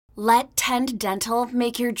Let Tend Dental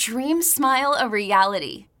make your dream smile a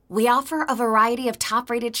reality. We offer a variety of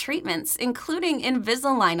top-rated treatments, including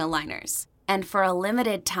Invisalign aligners. And for a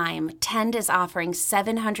limited time, Tend is offering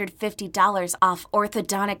 $750 off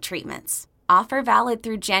orthodontic treatments. Offer valid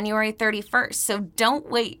through January 31st, so don't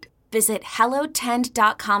wait. Visit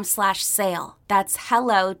hellotend.com/sale. That's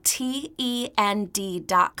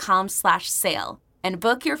hellotend.com/sale. And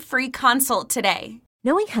book your free consult today.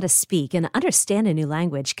 Knowing how to speak and understand a new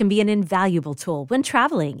language can be an invaluable tool when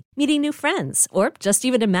traveling, meeting new friends, or just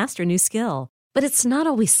even to master a new skill. But it's not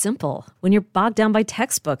always simple when you're bogged down by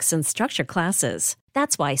textbooks and structured classes.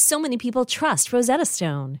 That's why so many people trust Rosetta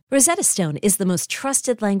Stone. Rosetta Stone is the most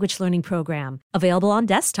trusted language learning program, available on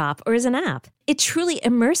desktop or as an app. It truly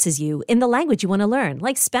immerses you in the language you want to learn,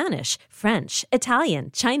 like Spanish, French,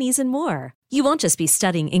 Italian, Chinese, and more. You won't just be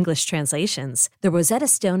studying English translations. The Rosetta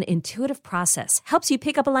Stone intuitive process helps you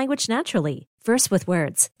pick up a language naturally, first with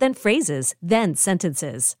words, then phrases, then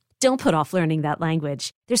sentences. Don't put off learning that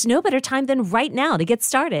language. There's no better time than right now to get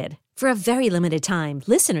started. For a very limited time,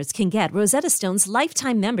 listeners can get Rosetta Stone's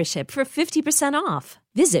lifetime membership for 50% off.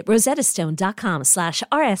 Visit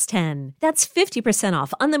rosettastone.com/rs10. That's 50%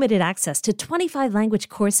 off unlimited access to 25 language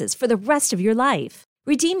courses for the rest of your life.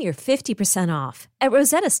 Redeem your 50% off at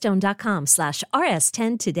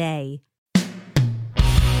rosettastone.com/rs10 today.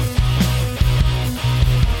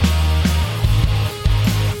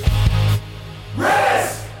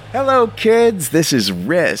 Hello, kids. This is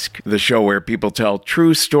Risk, the show where people tell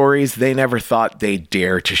true stories they never thought they'd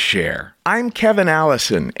dare to share. I'm Kevin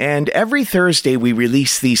Allison, and every Thursday we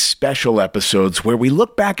release these special episodes where we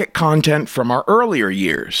look back at content from our earlier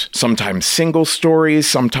years, sometimes single stories,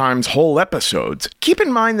 sometimes whole episodes. Keep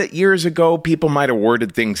in mind that years ago, people might have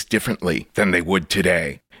worded things differently than they would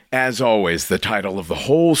today. As always, the title of the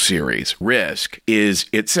whole series, Risk, is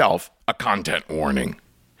itself a content warning.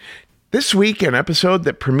 This week, an episode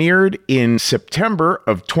that premiered in September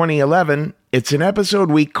of 2011, it's an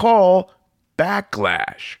episode we call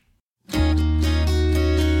Backlash.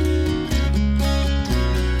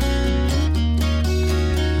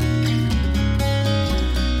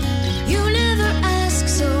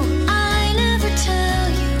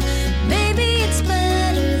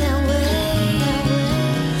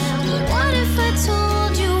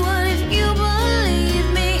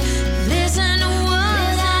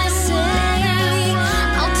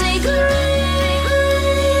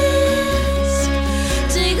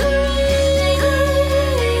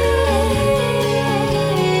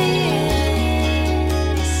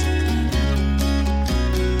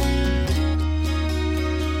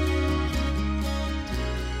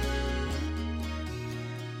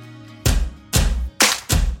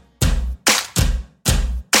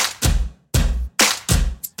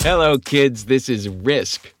 Hello, kids. This is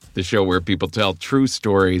Risk, the show where people tell true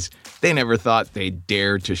stories they never thought they'd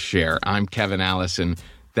dare to share. I'm Kevin Allison.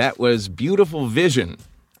 That was Beautiful Vision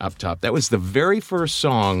up top. That was the very first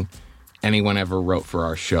song anyone ever wrote for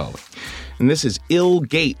our show. And this is Ill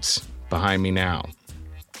Gates behind me now.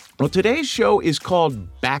 Well, today's show is called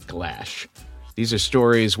Backlash. These are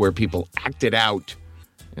stories where people acted out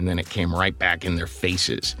and then it came right back in their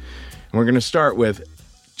faces. And we're going to start with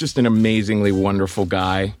just an amazingly wonderful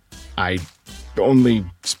guy. I only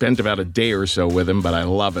spent about a day or so with him, but I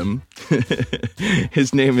love him.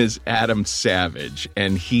 His name is Adam Savage,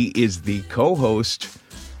 and he is the co-host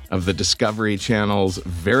of the Discovery Channel's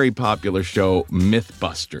very popular show,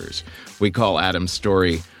 Mythbusters. We call Adam's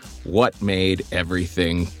story, What Made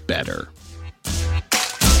Everything Better?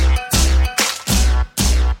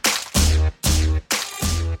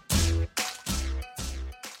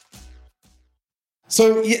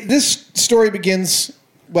 So this story begins,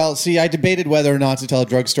 well, see, I debated whether or not to tell a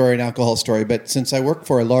drug story and alcohol story, but since I work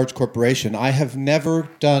for a large corporation, I have never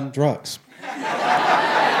done drugs.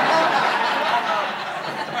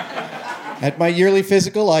 At my yearly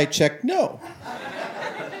physical, I checked no.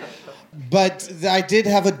 But I did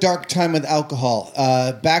have a dark time with alcohol.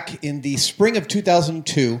 Back in the spring of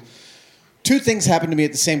 2002, two things happened to me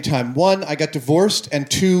at the same time. One, I got divorced, and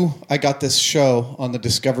two, I got this show on the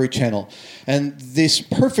Discovery Channel. And this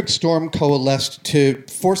perfect storm coalesced to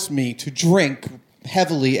force me to drink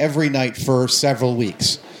heavily every night for several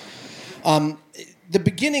weeks. The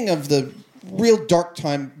beginning of the real dark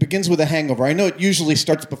time begins with a hangover. I know it usually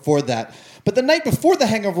starts before that. But the night before the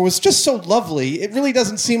hangover was just so lovely, it really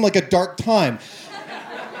doesn't seem like a dark time.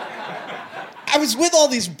 I was with all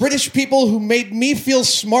these British people who made me feel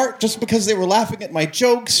smart just because they were laughing at my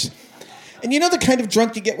jokes. And you know the kind of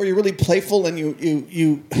drunk you get where you're really playful and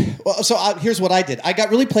here's what I did. I got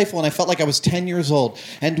really playful and I felt like I was 10 years old.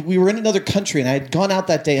 And we were in another country and I had gone out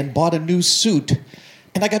that day and bought a new suit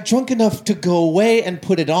And I got drunk enough to go away and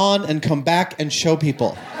put it on and come back and show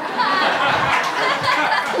people.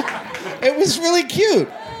 It was really cute.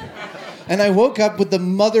 And I woke up with the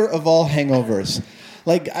mother of all hangovers.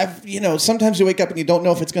 Like, sometimes you wake up and you don't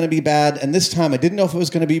know if it's going to be bad. And this time I didn't know if it was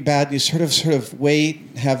going to be bad. And you sort of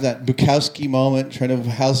wait, have that Bukowski moment, trying to,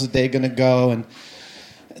 how's the day going to go? And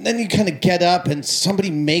then you kind of get up and somebody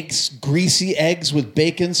makes greasy eggs with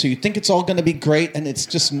bacon. So you think it's all going to be great. And it's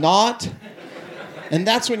just not. And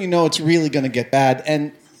that's when you know it's really going to get bad.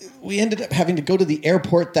 And we ended up having to go to the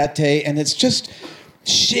airport that day. And it's just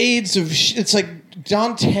shades of... It's like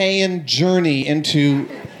Dantean journey into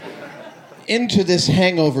this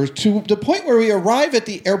hangover to the point where we arrive at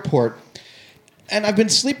the airport, and I've been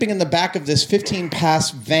sleeping in the back of this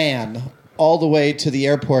 15-pass van all the way to the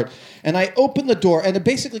airport, and I open the door, and it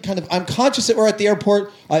basically I'm conscious that we're at the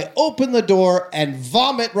airport, I open the door and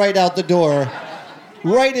vomit right out the door,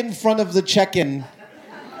 right in front of the check-in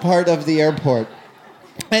part of the airport.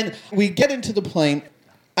 And we get into the plane,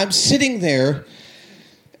 I'm sitting there,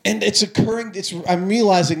 and it's occurring, I'm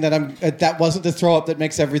realizing that that wasn't the throw up that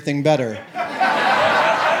makes everything better.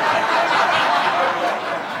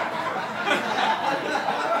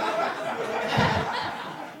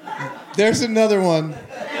 There's another one.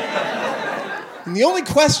 And the only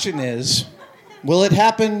question is, will it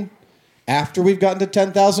happen after we've gotten to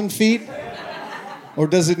 10,000 feet? Or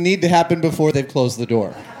does it need to happen before they've closed the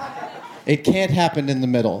door? It can't happen in the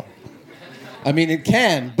middle. I mean, it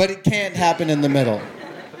can, but it can't happen in the middle.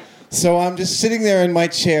 So I'm just sitting there in my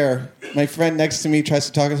chair. My friend next to me tries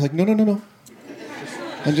to talk. I was like, no.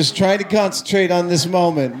 I'm just trying to concentrate on this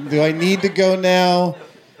moment. Do I need to go now?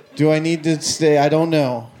 Do I need to stay? I don't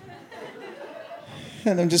know.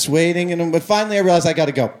 And I'm just waiting. But finally I realize I got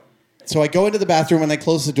to go. So I go into the bathroom and I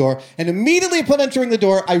close the door. And immediately upon entering the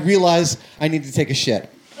door, I realize I need to take a shit.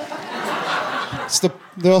 The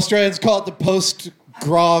Australians call it the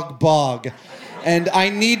post-grog bog. And I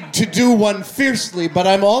need to do one fiercely, but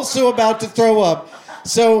I'm also about to throw up.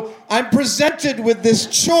 So I'm presented with this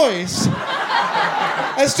choice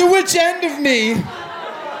as to which end of me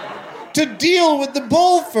to deal with the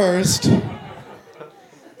bowl first.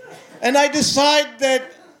 And I decide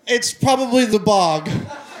that it's probably the bog.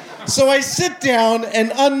 So I sit down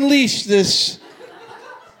and unleash this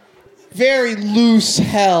very loose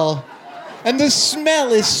hell. And the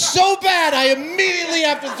smell is so bad, I immediately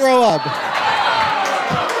have to throw up.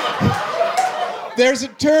 There's a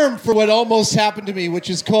term for what almost happened to me, which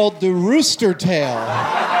is called the rooster tail.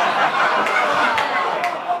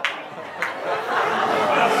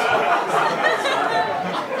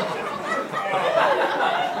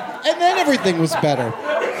 And then everything was better.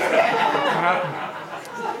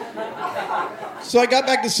 So I got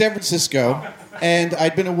back to San Francisco, and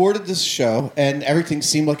I'd been awarded this show, and everything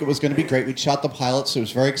seemed like it was going to be great. We'd shot the pilot, so it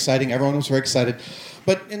was very exciting. Everyone was very excited.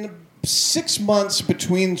 But in the 6 months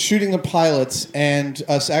between shooting the pilots and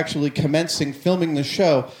us actually commencing filming the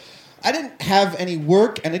show, I didn't have any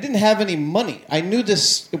work, and I didn't have any money. I knew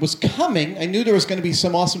it was coming. I knew there was going to be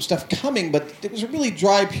some awesome stuff coming, but it was a really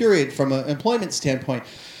dry period from an employment standpoint.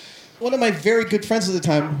 One of my very good friends at the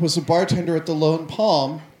time was a bartender at the Lone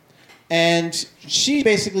Palm, and she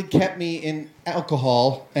basically kept me in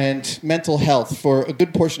alcohol and mental health for a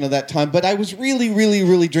good portion of that time. But I was really, really,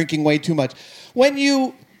 really drinking way too much. When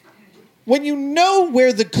you know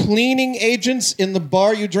where the cleaning agents in the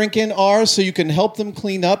bar you drink in are so you can help them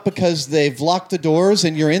clean up because they've locked the doors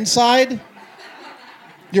and you're inside,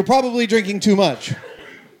 you're probably drinking too much.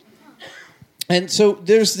 And so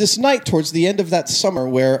there's this night towards the end of that summer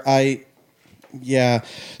where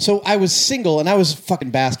So I was single, and I was a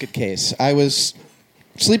fucking basket case. I was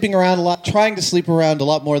sleeping around a lot, trying to sleep around a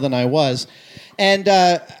lot more than I was. And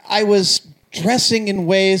I was dressing in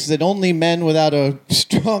ways that only men without a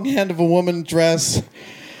strong hand of a woman dress,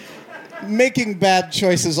 making bad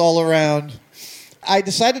choices all around. I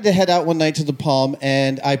decided to head out one night to the Palm,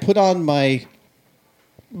 and I put on my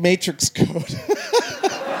Matrix coat.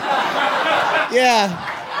 Yeah.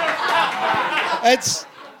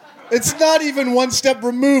 It's not even one step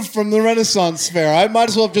removed from the Renaissance Fair. I might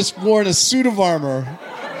as well have just worn a suit of armor.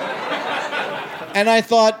 And I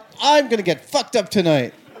thought, I'm going to get fucked up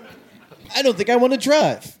tonight. I don't think I want to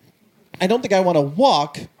drive. I don't think I want to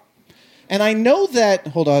walk. And I know that...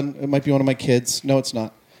 Hold on, it might be one of my kids. No, it's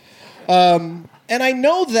not. And I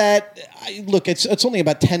know that... Look, it's only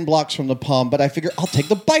about 10 blocks from the Palm, but I figure I'll take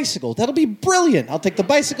the bicycle. That'll be brilliant. I'll take the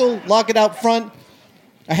bicycle, lock it out front.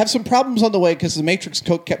 I have some problems on the way because the Matrix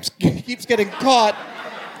coat keeps getting caught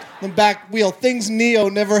in the back wheel. Things Neo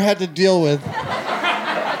never had to deal with.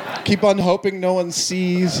 Keep on hoping no one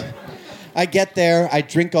sees. I get there. I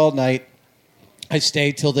drink all night. I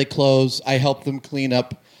stay till they close. I help them clean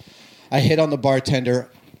up. I hit on the bartender.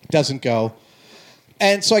 Doesn't go.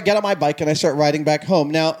 And so I get on my bike and I start riding back home.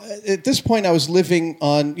 Now, at this point, I was living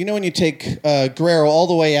on, when you take Guerrero all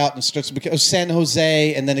the way out and it starts to become San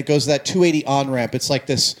Jose, and then it goes to that 280 on-ramp. It's like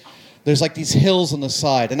this, there's like these hills on the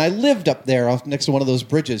side. And I lived up there next to one of those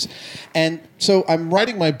bridges. And so I'm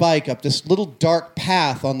riding my bike up this little dark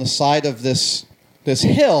path on the side of this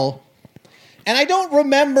hill. And I don't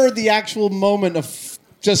remember the actual moment of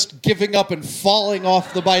just giving up and falling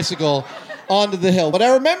off the bicycle onto the hill. What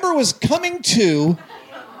I remember was coming to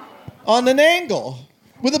on an angle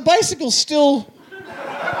with the bicycle still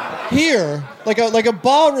here, like a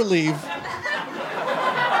bas relief.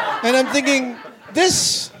 And I'm thinking,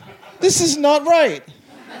 this is not right.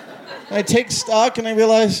 And I take stock and I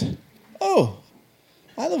realize, oh,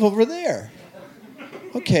 I live over there.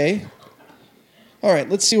 Okay. All right,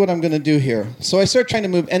 let's see what I'm going to do here. So I start trying to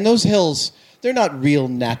move, and those hills, they're not real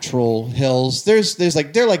natural hills. They're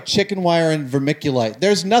like chicken wire and vermiculite.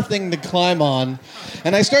 There's nothing to climb on.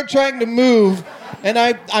 And I start trying to move, and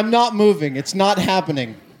I'm not moving. It's not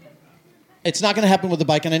happening. It's not going to happen with the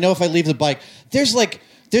bike. And I know if I leave the bike, there's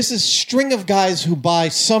this string of guys who buy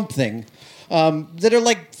something that are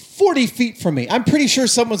like 40 feet from me. I'm pretty sure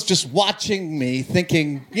someone's just watching me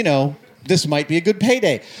thinking, this might be a good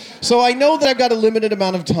payday. So I know that I've got a limited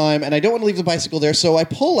amount of time, and I don't want to leave the bicycle there. So I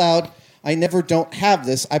pull out. I never don't have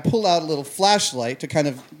this. I pull out a little flashlight to kind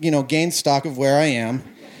of, gain stock of where I am.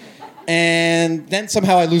 And then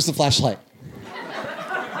somehow I lose the flashlight.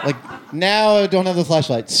 Now I don't have the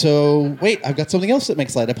flashlight. So, wait, I've got something else that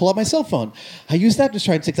makes light. I pull out my cell phone. I use that to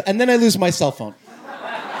try and take... And then I lose my cell phone.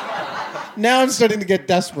 Now I'm starting to get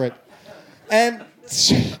desperate. And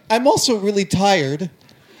I'm also really tired.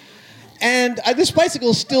 And this bicycle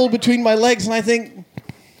is still between my legs, and I think...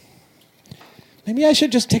 maybe I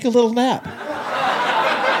should just take a little nap.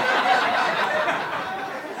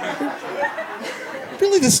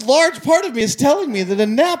 Really, this large part of me is telling me that a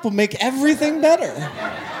nap will make everything better.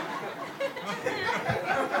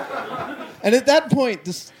 And at that point,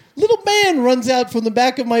 this little man runs out from the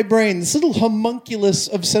back of my brain, this little homunculus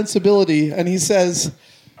of sensibility, and he says,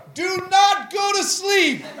 "Do not go to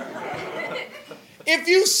sleep. If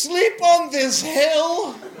you sleep on this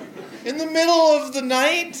hill in the middle of the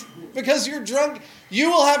night... because you're drunk, you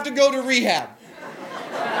will have to go to rehab.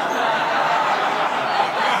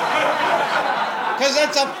 Because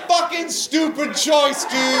that's a fucking stupid choice,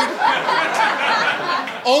 dude.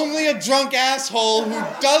 Only a drunk asshole who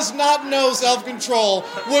does not know self-control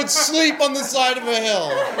would sleep on the side of a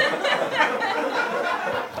hill.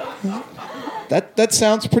 That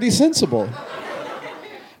sounds pretty sensible.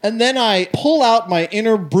 And then I pull out my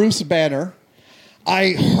inner Bruce Banner.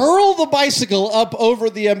 I hurl the bicycle up over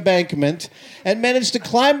the embankment and manage to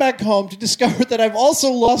climb back home to discover that I've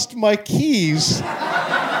also lost my keys.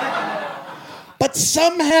 But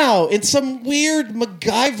somehow, in some weird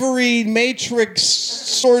MacGyver-y Matrix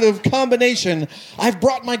sort of combination, I've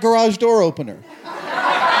brought my garage door opener.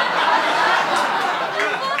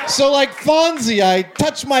 So like Fonzie, I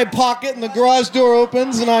touch my pocket and the garage door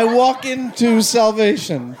opens and I walk into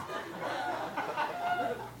salvation.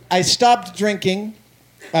 I stopped drinking.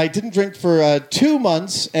 I didn't drink for 2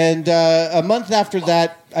 months, and a month after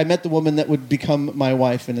that, I met the woman that would become my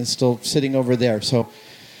wife and is still sitting over there. So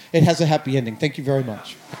it has a happy ending. Thank you very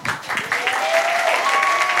much.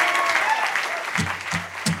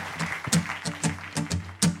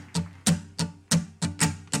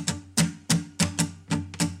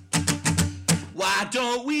 Why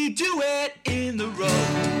don't we do it in the road?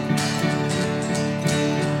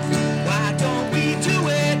 Why don't we do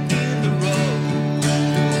it in the road?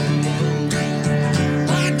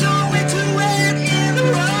 Why don't we do it in the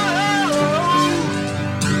road?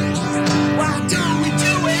 Why don't we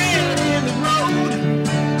do it in the road?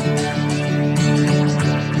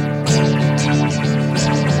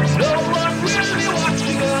 No one really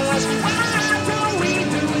watching us. Why don't we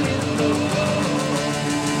do it in the road?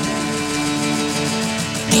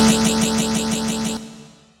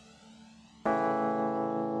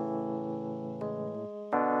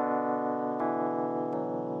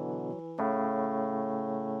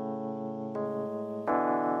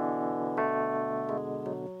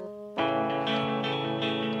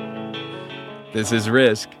 This is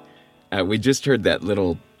Risk. We just heard that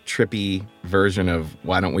little trippy version of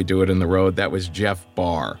Why Don't We Do It in the Road? That was Jeff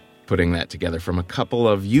Barr putting that together from a couple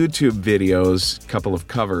of YouTube videos, couple of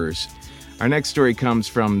covers. Our next story comes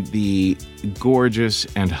from the gorgeous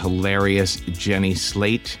and hilarious Jenny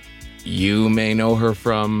Slate. You may know her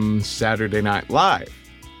from Saturday Night Live.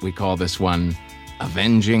 We call this one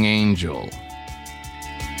Avenging Angel.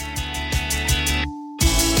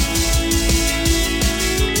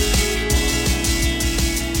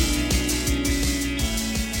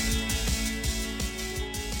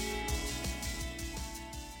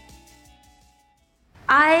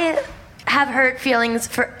 hurt feelings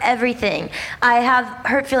for everything. I have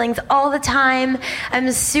hurt feelings all the time.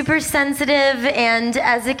 I'm super sensitive, and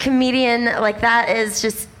as a comedian, like, that is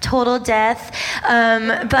just total death.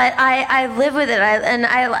 But I live with it, and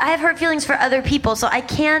I have hurt feelings for other people, so I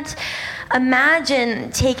can't imagine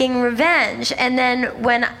taking revenge. And then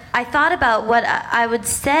when I thought about what I would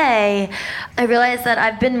say, I realized that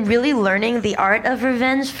I've been really learning the art of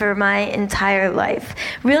revenge for my entire life.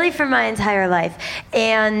 Really for my entire life.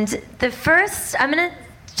 And the first, I'm going to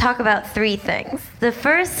talk about three things. The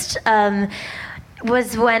first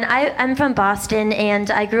was when I'm from Boston,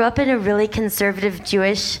 and I grew up in a really conservative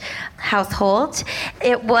Jewish household.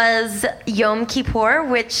 It was Yom Kippur,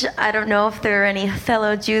 which I don't know if there are any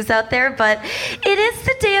fellow Jews out there, but it is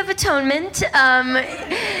the Day of Atonement.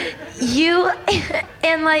 You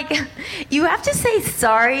have to say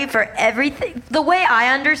sorry for everything. The way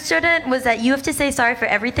I understood it was that you have to say sorry for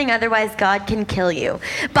everything, otherwise God can kill you.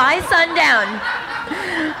 By sundown.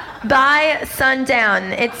 By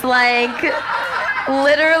sundown. It's like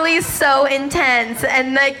literally so intense,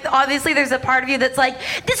 and like obviously there's a part of you that's like,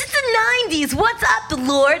 this is the 90s, what's up,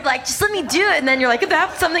 Lord, like just let me do it. And then you're like,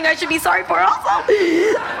 that's something I should be sorry for also.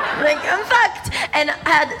 Like, I'm fucked. And I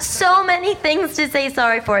had so many things to say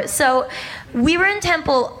sorry for. So we were in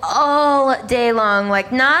temple all day long,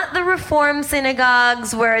 like not the Reform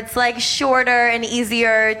synagogues where it's like shorter and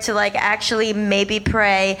easier to like actually maybe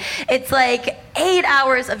pray. It's like 8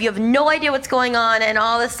 hours of you have no idea what's going on, and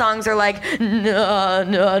all the songs are like, no,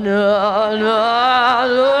 no, no, no,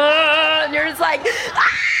 no. And you're just like,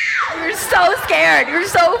 ah! You're so scared. You're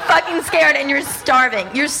so fucking scared, and you're starving.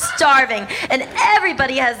 You're starving. And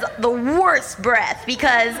everybody has the worst breath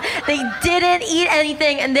because they didn't eat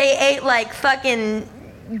anything, and they ate like fucking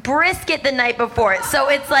brisket the night before. So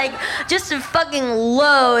it's like just a fucking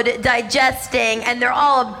load digesting, and they're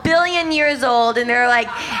all 1 billion years old, and they're like,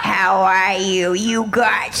 how are you? You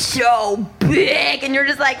got so big. And you're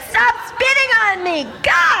just like, stop spitting on me,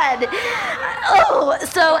 God. Oh,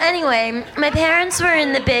 so anyway, my parents were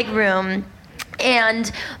in the big room, and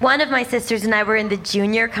one of my sisters and I were in the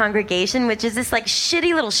junior congregation, which is this like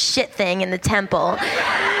shitty little shit thing in the temple.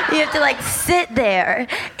 You have to like sit there.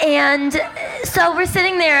 And so we're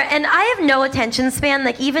sitting there, and I have no attention span.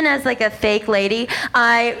 Like, even as like a fake lady,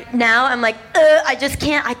 I'm like, I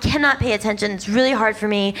cannot pay attention. It's really hard for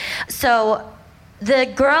me. So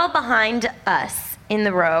the girl behind us in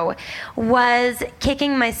the row was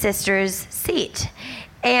kicking my sister's seat.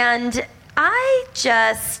 And I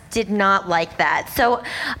just did not like that. So,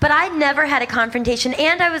 but I never had a confrontation,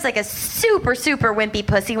 and I was like a super, super wimpy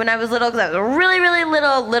pussy when I was little, because I was really, really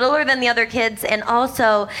little, littler than the other kids. And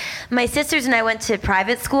also, my sisters and I went to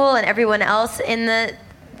private school, and everyone else in the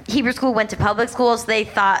Hebrew school went to public school, so they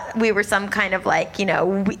thought we were some kind of like, you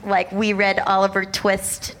know, we read Oliver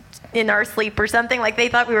Twist in our sleep or something. Like, they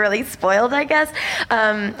thought we were really spoiled, I guess.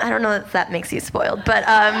 I don't know if that makes you spoiled, but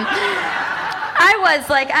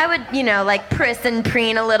I would, you know, like priss and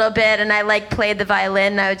preen a little bit, and I like played the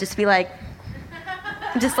violin, and I would just be like,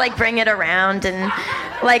 just like bring it around, and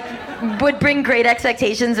like would bring Great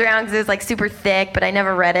Expectations around because it was like super thick, but I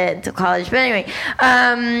never read it until college. But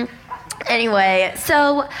anyway,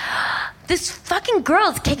 so this fucking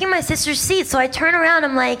girl's kicking my sister's seat, so I turn around,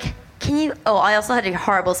 I'm like, can you, I also had a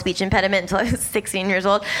horrible speech impediment until I was 16 years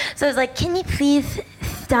old, so I was like, can you please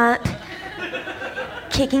stop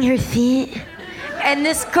kicking her feet? And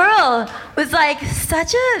this girl was like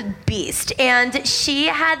such a beast, and she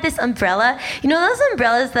had this umbrella. You know those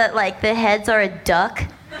umbrellas that like the heads are a duck?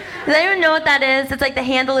 Does anyone know what that is? It's like the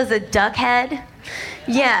handle is a duck head.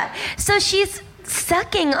 Yeah. So she's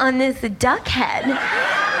sucking on this duck head,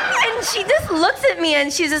 and she just looks at me,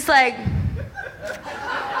 and she's just like,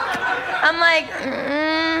 I'm like,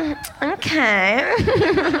 okay.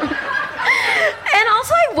 And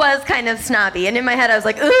also I was kind of snobby, and in my head I was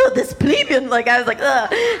like, ugh, this plebeian, like I was like,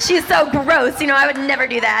 ugh, she's so gross, you know, I would never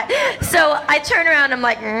do that. So I turn around, I'm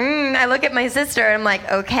like, I look at my sister, and I'm like,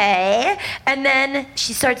 okay. And then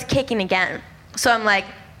she starts kicking again. So I'm like,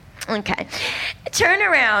 okay. I turn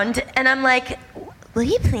around, and I'm like, will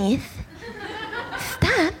you please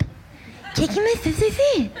stop kicking my sister's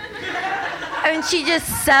feet? And she just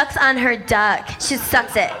sucks on her duck. She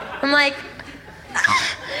sucks it. I'm like,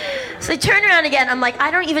 ah. So I turn around again. I'm like, I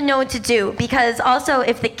don't even know what to do, because also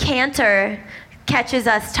if the cantor catches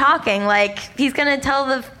us talking, like he's gonna tell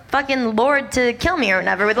the fucking Lord to kill me or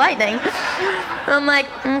whatever with lightning. I'm like,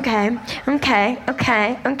 okay.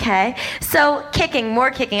 So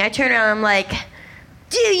more kicking. I turn around. I'm like,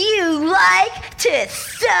 do you like to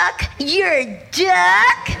suck your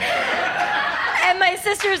duck? And my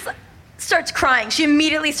sister's starts crying. She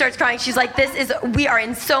immediately starts crying. She's like, we are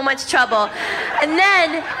in so much trouble. And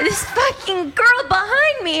then this fucking girl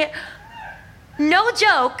behind me, no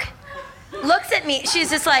joke, looks at me. She's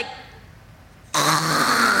just like,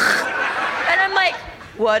 and I'm like,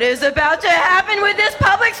 what is about to happen with this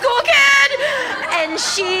public school kid? And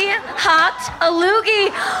she hopped a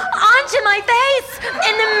loogie onto my face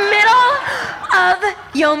in the middle of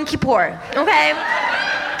Yom Kippur, okay?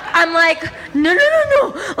 I'm like, no.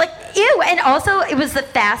 Like, ew. And also, it was the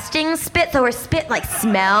fasting spit, so her spit, like,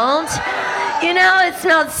 smelled. You know, it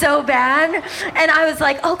smelled so bad. And I was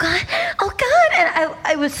like, oh, God. And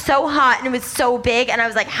I was so hot, and it was so big. And I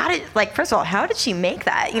was like, first of all, how did she make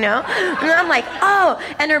that, you know? And I'm like, oh.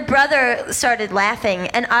 And her brother started laughing,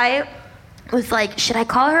 and I was like, should I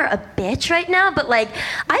call her a bitch right now? But like,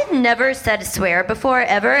 I've never said swear before,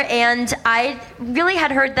 ever, and I really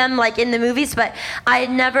had heard them like in the movies, but my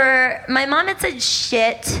mom had said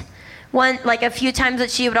shit a few times,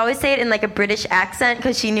 but she would always say it in like a British accent,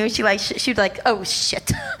 because she knew she'd like, oh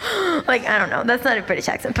shit. Like, I don't know, that's not a British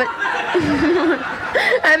accent, but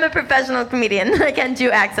I'm a professional comedian. I can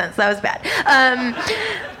do accents, that was bad.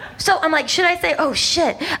 So I'm like, should I say, oh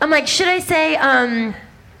shit? I'm like, should I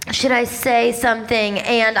say something?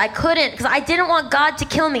 And I couldn't, because I didn't want God to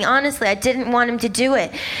kill me, honestly. I didn't want him to do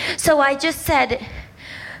it. So I just said,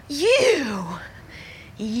 you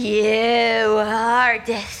are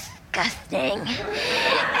disgusting.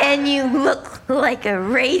 And you look like a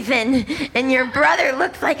raven, and your brother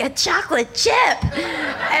looks like a chocolate chip.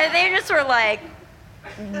 And they just were like,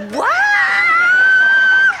 what?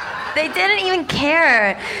 They didn't even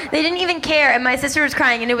care. And my sister was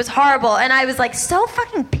crying, and it was horrible. And I was like so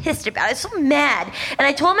fucking pissed about it. I was so mad. And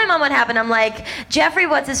I told my mom what happened. I'm like, Jeffrey,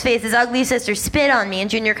 his ugly sister, spit on me in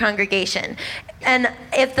junior congregation. And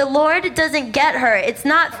if the Lord doesn't get her, it's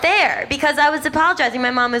not fair, because I was apologizing. My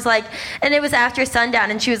mom was like, and it was after sundown,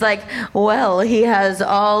 and she was like, well, he has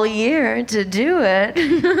all year to do it.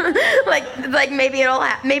 like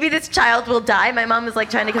maybe this child will die. My mom was like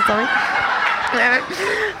trying to console me.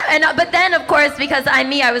 And but then, of course, because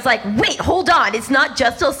I was like, wait, hold on, it's not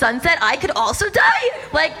just till sunset, I could also die?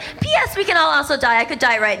 Like, P.S., we can all also die. I could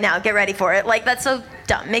die right now, get ready for it. Like, that's so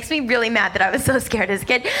dumb. Makes me really mad that I was so scared as a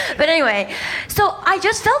kid. But anyway, so I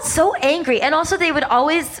just felt so angry. And also, they would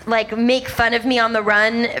always like make fun of me on the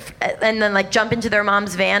run, and then like jump into their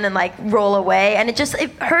mom's van and like roll away, and it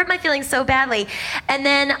hurt my feelings so badly. And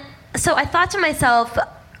then, so I thought to myself,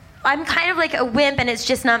 I'm kind of like a wimp, and it's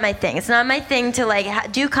just not my thing. It's not my thing to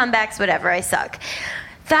like do comebacks, whatever. I suck.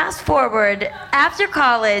 Fast forward, after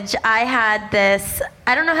college, I had this,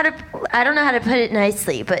 I don't know how to put it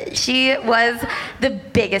nicely, but she was the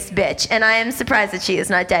biggest bitch, and I am surprised that she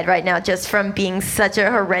is not dead right now, just from being such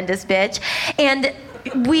a horrendous bitch. And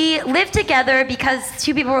we lived together because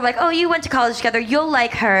two people were like, oh, you went to college together, you'll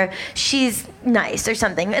like her, she's nice or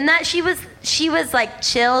something. And that she was like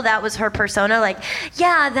chill, that was her persona, like,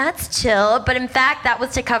 yeah, that's chill. But in fact, that was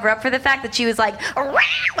to cover up for the fact that she was like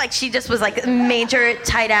she just was like a major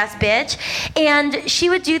tight ass bitch. And she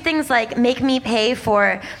would do things like make me pay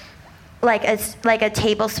for like a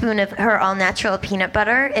tablespoon of her all natural peanut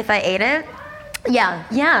butter if I ate it.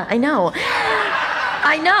 Yeah, I know.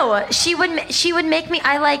 She would make me,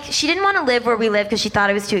 she didn't want to live where we lived because she thought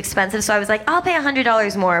it was too expensive, so I was like, I'll pay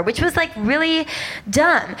 $100 more, which was like really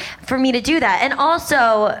dumb for me to do that. And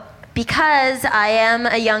also, because I am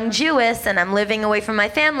a young Jewess and I'm living away from my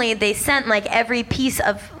family, they sent like every piece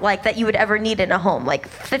of like that you would ever need in a home, like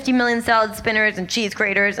 50 million salad spinners and cheese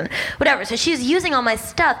graters and whatever. So she was using all my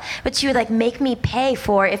stuff, but she would like make me pay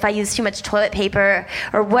for if I used too much toilet paper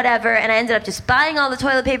or whatever. And I ended up just buying all the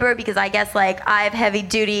toilet paper because I guess like I have heavy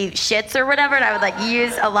duty shits or whatever, and I would like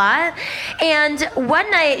use a lot. And one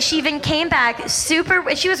night she even came back she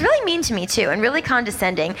was really mean to me too, and really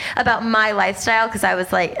condescending about my lifestyle, because I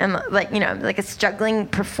was like, like a struggling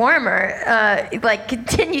performer, like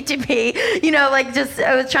continued to be,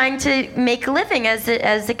 I was trying to make a living as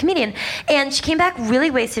a comedian. And she came back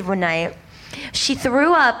really wasted one night. She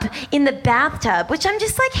threw up in the bathtub, which I'm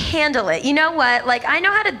just like, handle it. You know what? Like, I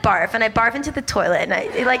know how to barf, and I barf into the toilet, and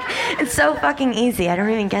it's so fucking easy. I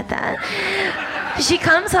don't even get that. She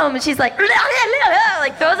comes home and she's like throws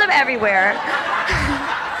up everywhere.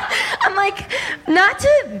 I'm like,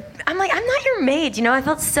 I'm not your maid, I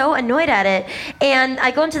felt so annoyed at it. And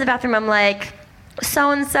I go into the bathroom, I'm like,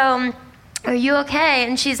 so-and-so, are you okay?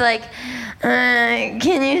 And she's like,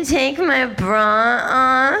 can you take my bra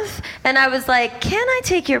off? And I was like, can I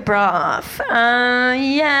take your bra off?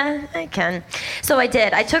 Yeah, I can. So I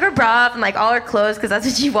did. I took her bra off and like all her clothes because that's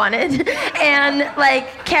what she wanted, and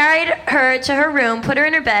like carried her to her room, put her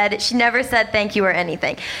in her bed. She never said thank you or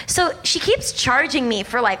anything. So she keeps charging me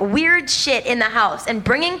for like weird shit in the house and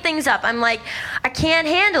bringing things up. I'm like, I can't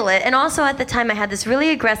handle it. And also at the time I had this really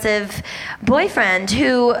aggressive boyfriend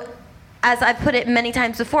who, as I've put it many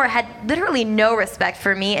times before, had literally no respect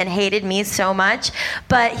for me and hated me so much.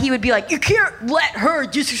 But he would be like, you can't let her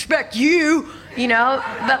disrespect you, you know?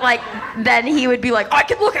 But like, then he would be like, I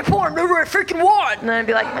can look at porn whenever I freaking want. And I'd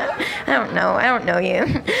be like, I don't know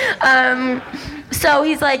you. So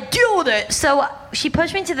he's like, deal with it. So she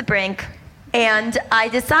pushed me to the brink, and I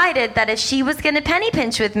decided that if she was gonna penny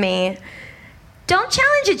pinch with me, don't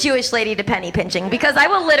challenge a Jewish lady to penny pinching, because I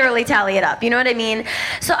will literally tally it up. You know what I mean?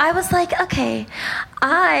 So I was like, okay,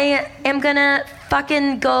 I am gonna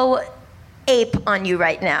fucking go ape on you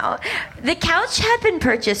right now. The couch had been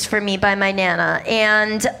purchased for me by my Nana,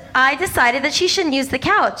 and I decided that she shouldn't use the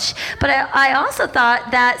couch. But I also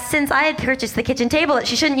thought that since I had purchased the kitchen table, that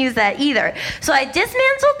she shouldn't use that either. So I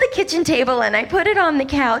dismantled the kitchen table and I put it on the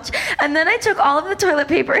couch, and then I took all of the toilet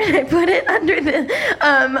paper and I put it under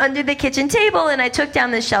the kitchen table, and I took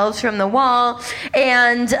down the shelves from the wall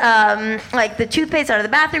and like the toothpaste out of the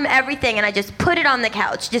bathroom, everything, and I just put it on the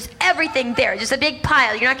couch, just everything there, just a big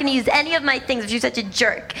pile. You're not going to use any of my things if you're such a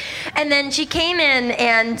jerk. And then she came in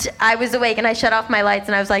and I was awake and I shut off my lights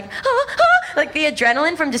and I was like, like the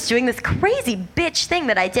adrenaline from just doing this crazy bitch thing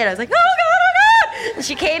that I did. I was like, oh God. And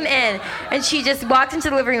she came in and she just walked into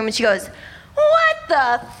the living room and she goes, what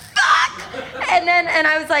the fuck? And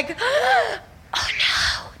I was like, oh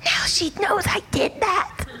no, now she knows I did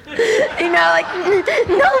that. You know, like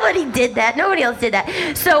nobody did that. Nobody else did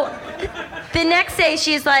that. So the next day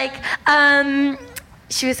she's like,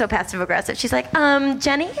 she was so passive aggressive. She's like,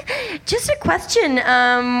 Jenny, just a question.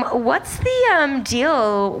 What's the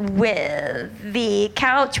deal with the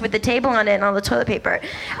couch with the table on it and all the toilet paper?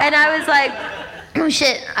 And I was like, oh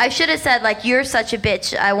shit, I should have said like, you're such a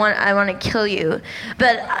bitch. I want to kill you.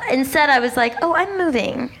 But instead I was like, oh, I'm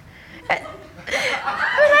moving. But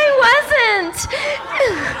I wasn't.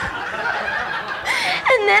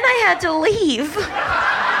 And then I had to leave.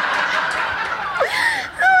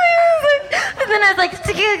 And then I was like,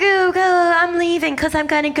 go, I'm leaving because I'm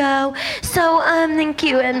gonna go. So, thank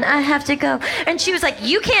you, and I have to go. And she was like,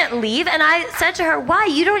 you can't leave. And I said to her, why?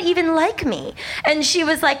 You don't even like me. And she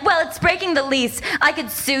was like, well, it's breaking the lease. I could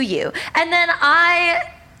sue you. And then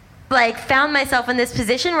I like found myself in this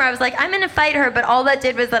position where I was like, I'm gonna fight her, but all that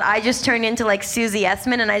did was that I just turned into like Susie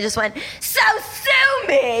Essman, and I just went, so sue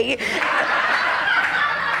me.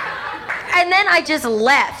 And then I just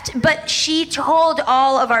left. But she told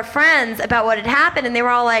all of our friends about what had happened, and they were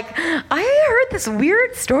all like, I heard this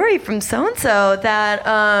weird story from so-and-so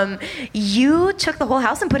that you took the whole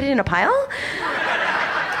house and put it in a pile?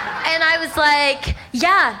 And I was like,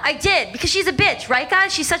 yeah, I did, because she's a bitch, right,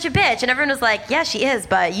 guys? She's such a bitch. And everyone was like, yeah, she is,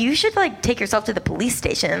 but you should like take yourself to the police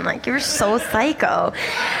station. Like, you're so psycho.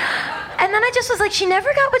 And then I just was like, she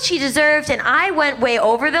never got what she deserved, and I went way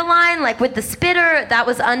over the line. Like with the spitter, that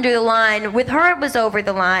was under the line. With her, it was over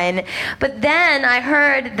the line. But then I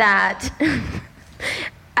heard that,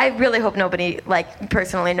 I really hope nobody like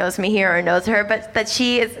personally knows me here or knows her, but that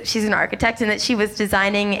she's an architect, and that she was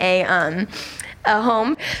designing a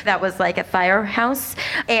home that was like a firehouse,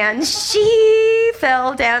 and she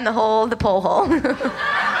fell down the pole hole.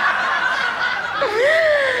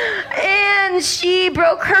 And she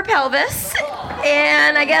broke her pelvis,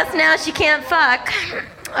 and I guess now she can't fuck.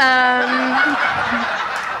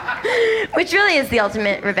 Which really is the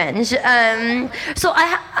ultimate revenge. So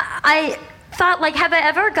I thought, like, have I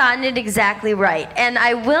ever gotten it exactly right? And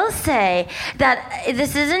I will say that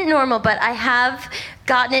this isn't normal, but I have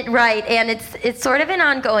gotten it right, and it's sort of an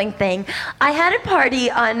ongoing thing. I had a party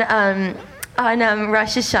on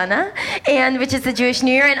Rosh Hashanah, and which is the Jewish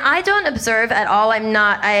New Year, and I don't observe at all. I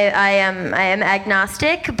am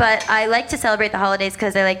agnostic, but I like to celebrate the holidays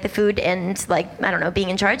because I like the food and, like, I don't know, being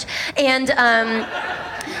in charge. And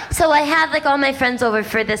so I had like all my friends over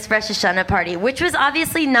for this Rosh Hashanah party, which was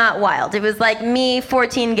obviously not wild. It was like me,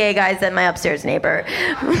 14 gay guys, and my upstairs neighbor.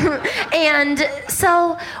 And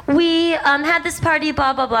so we had this party,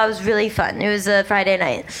 blah blah blah. It was really fun. It was a Friday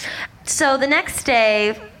night. So the next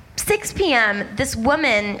day, 6 p.m., this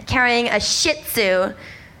woman carrying a Shih Tzu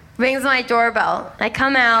rings my doorbell. I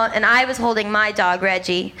come out, and I was holding my dog,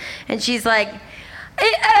 Reggie, and she's like,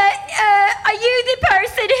 are you the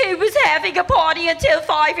person who was having a party until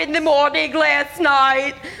 5 in the morning last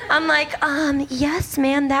night. I'm like, yes,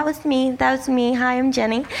 ma'am, that was me. Hi, I'm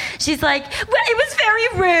Jenny. She's like, well, it was very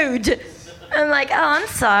rude. I'm like, oh, I'm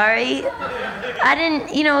sorry. I didn't,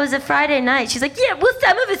 it was a Friday night. She's like, yeah, well,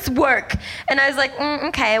 some of us work. And I was like,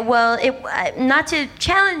 okay, well, not to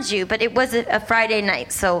challenge you, but it was a Friday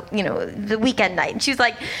night, so, the weekend night. And she was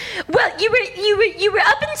like, well, you were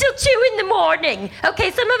up until 2 in the morning.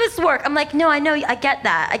 Okay, some of us work. I'm like, no, I know, I get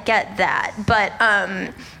that. But,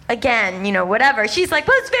 again, whatever. She's like,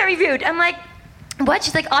 well, it's very rude. I'm like, what?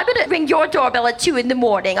 She's like, I'm gonna ring your doorbell at 2 in the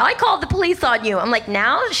morning. I called the police on you. I'm like,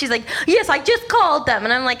 now? She's like, yes, I just called them.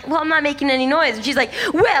 And I'm like, well, I'm not making any noise. And she's like,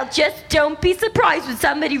 well, just don't be surprised when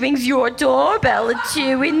somebody rings your doorbell at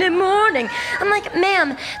 2 in the morning. I'm like,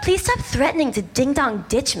 ma'am, please stop threatening to ding-dong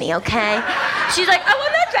ditch me, okay? She's like, oh,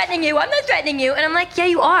 I'm not threatening you. And I'm like, yeah,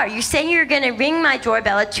 you are. You're saying you're gonna ring my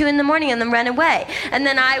doorbell at 2 in the morning and then run away. And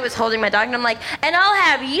then I was holding my dog and I'm like, and I'll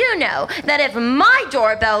have you know that if my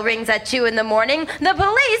doorbell rings at 2 in the morning, the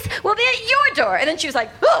police will be at your door. And then she was like,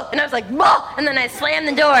 oh, and I was like, oh, and then I slammed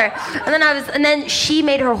the door. And then she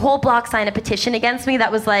made her whole block sign a petition against me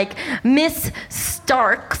that was like, Miss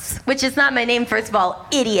Starks, which is not my name, first of all,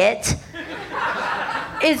 idiot,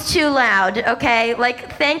 is too loud, okay?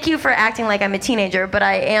 Like, thank you for acting like I'm a teenager, but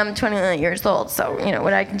I am 29 years old, so,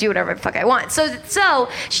 what I can do whatever the fuck I want. So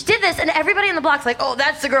she did this, and everybody on the block's like, oh,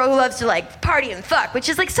 that's the girl who loves to, like, party and fuck, which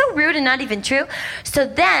is, like, so rude and not even true. So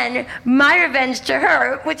then, my revenge to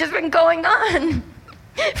her, which has been going on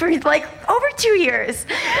for, like, over 2 years,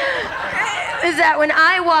 is that when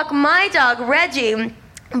I walk my dog, Reggie,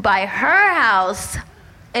 by her house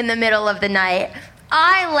in the middle of the night,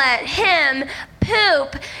 I let him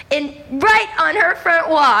poop right on her front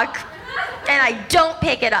walk, and I don't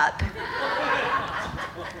pick it up.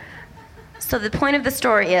 So the point of the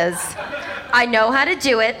story is, I know how to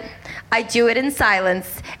do it, I do it in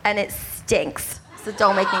silence, and it stinks. So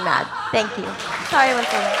don't make me mad. Thank you. Sorry I went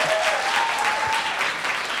so long.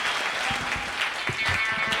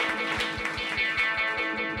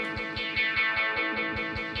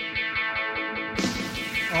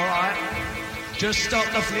 All right, just stop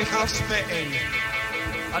the flick of spitting.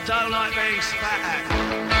 I don't like being spat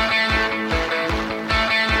at.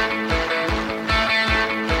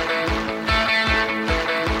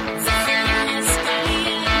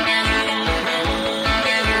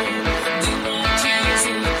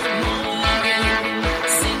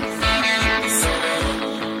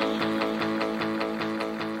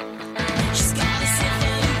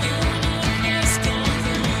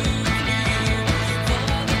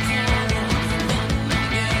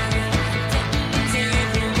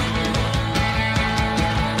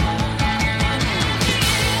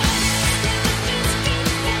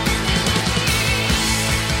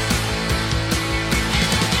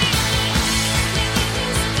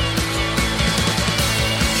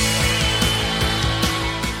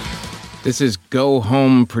 This is Go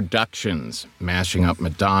Home Productions, mashing up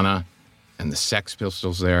Madonna and the Sex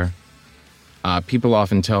Pistols there. People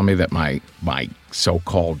often tell me that my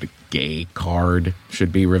so-called gay card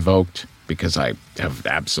should be revoked because I have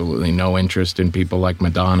absolutely no interest in people like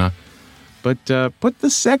Madonna. But put the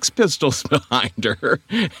Sex Pistols behind her,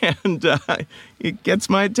 and it gets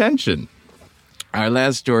my attention. Our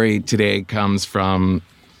last story today comes from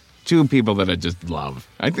two people that I just love.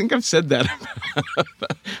 I think I've said that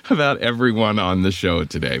about everyone on the show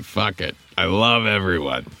today. Fuck it. I love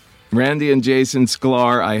everyone. Randy and Jason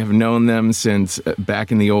Sklar, I have known them since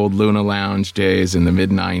back in the old Luna Lounge days in the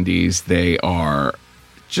mid-90s. They are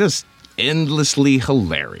just endlessly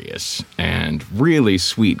hilarious and really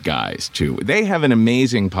sweet guys, too. They have an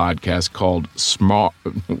amazing podcast called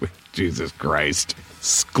Jesus Christ,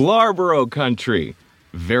 Sklarborough Country.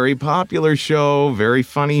 Very popular show, very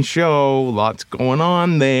funny show, lots going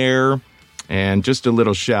on there. And just a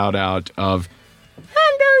little shout out of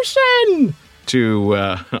Anderson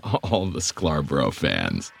to all the Sklarborough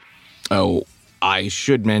fans. Oh, I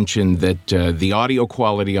should mention that the audio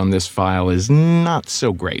quality on this file is not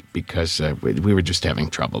so great because we were just having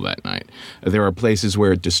trouble that night. There are places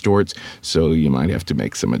where it distorts, so you might have to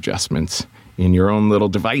make some adjustments in your own little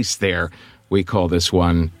device there. We call this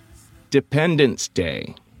one Dependence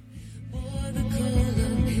Day.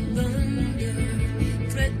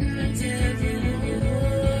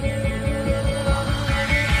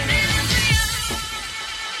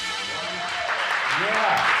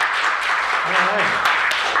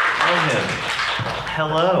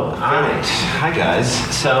 Hello. Hi, guys.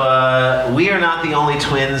 So we are not the only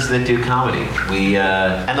twins that do comedy.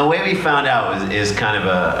 And the way we found out is kind of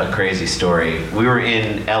a crazy story. We were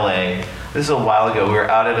in LA This is a while ago. We were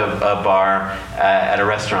out at a bar, at a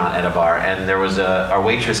restaurant at a bar, and there was our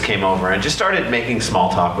waitress came over and just started making small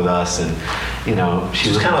talk with us, and she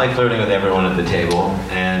was kind of like flirting with everyone at the table,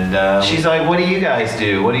 and she's like, "What do you guys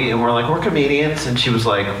do? What do you?" And we're like, "We're comedians," and she was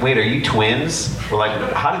like, "Wait, are you twins?" We're like,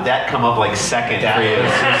 "How did that come up like second for you?"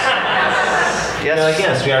 Yes. We're like,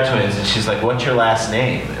 "Yes, we are twins." And she's like, "What's your last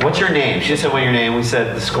name?" "What's your name?" She said, "What's your name?" We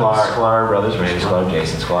said, "The Sklar." Sklar brothers, Randy Sklar,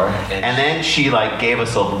 Jason Sklar. And then she like gave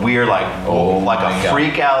us a weird a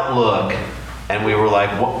freak out look. And we were like,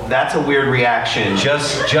 well, that's a weird reaction.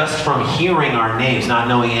 Just from hearing our names, not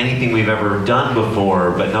knowing anything we've ever done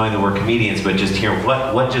before, but knowing that we're comedians, but just hearing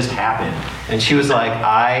what just happened. And she was like,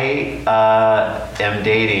 I am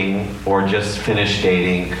dating, or just finished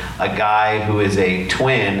dating, a guy who is a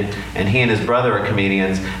twin, and he and his brother are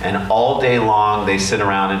comedians, and all day long they sit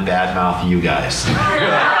around and badmouth you guys.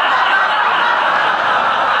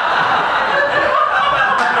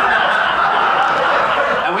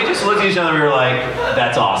 Looked at each other, we were like,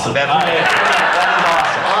 that's awesome. That is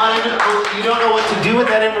awesome. You don't know what to do with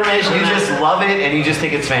that information. You just love it, and you just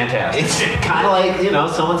think it's fantastic. It's kind of like,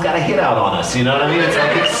 someone's got a hit out on us. You know what I mean? It's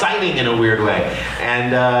like exciting in a weird way.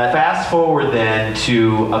 And fast forward then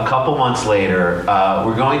to a couple months later,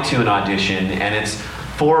 we're going to an audition, and it's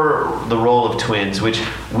for the role of twins, which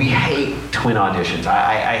we hate twin auditions.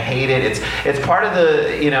 I hate it. It's part of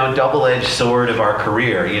the double-edged sword of our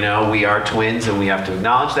career. We are twins, and we have to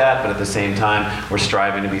acknowledge that, but at the same time, we're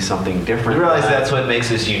striving to be something different. We realize that's what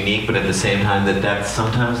makes us unique, but at the same time, that's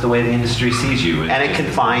sometimes the way the industry sees you. And it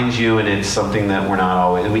confines you, and it's something that we're not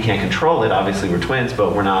always. We can't control it. Obviously, we're twins,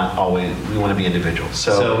 but we're not always. We want to be individuals.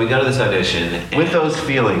 So we go to this audition with those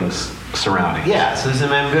feelings surrounding. Yeah, so there's an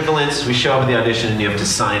ambivalence. We show up at the audition, and you have to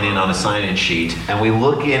sign in on a sign-in sheet. And we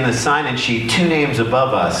look in the sign-in sheet, 2 names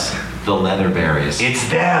above us. The Leatherberries. It's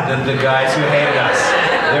them. The guys who hated us.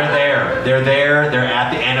 They're there. They're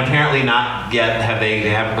at the, and apparently not yet, they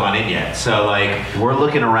haven't gone in yet. So we're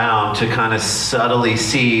looking around to kind of subtly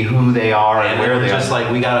see who they are and where they are. Just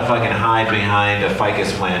we gotta fucking hide behind a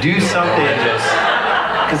ficus plant. Do something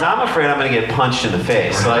because I'm afraid I'm going to get punched in the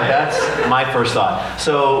face. So that's my first thought.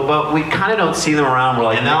 So, but we kind of don't see them around. We're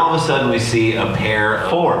like, and then all of a sudden we see a pair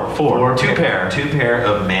of two pair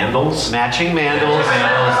of mandals, matching mandals,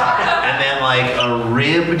 and then a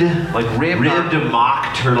ribbed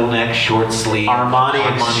mock turtleneck short sleeve Armani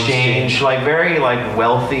exchange, very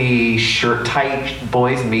wealthy shirt, tight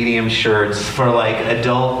boys medium shirts for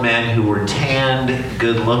adult men who were tanned,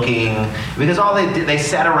 good looking, because all they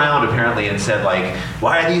sat around apparently and said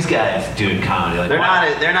why are these guys doing comedy? They're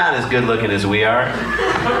not as good looking as we are.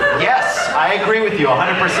 Yes, I agree with you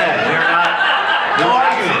 100%. We're not. No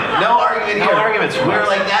argument here. No arguments. We're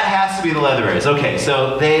that has to be the Leatherberries. Okay,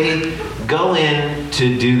 so they go in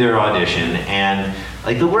to do their audition, and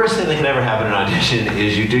the worst thing that could ever happen in an audition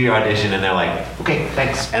is you do your audition and they're like, okay,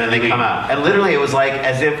 thanks, and then they come out. And literally it was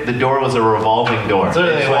as if the door was a revolving door. So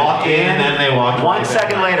they walk in and then they walk 1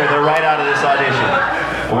 second later, they're right out of this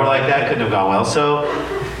audition. And we're like, that couldn't have gone well. So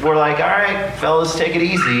we're like, all right, fellas, take it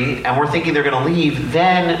easy. And we're thinking they're going to leave.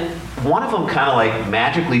 Then one of them kind of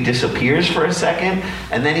magically disappears for a second,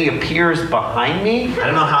 and then he appears behind me. I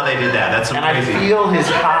don't know how they did that. That's crazy. I feel his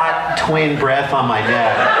hot twin breath on my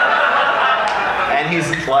neck. And he's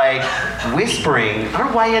whispering. I don't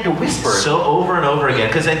know why he had to whisper. So over and over again,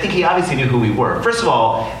 because I think he obviously knew who we were. First of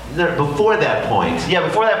all, before that point,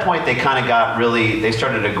 they kind of got they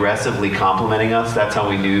started aggressively complimenting us. That's how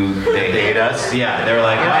we knew they hate us. Yeah, they were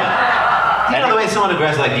like, the way someone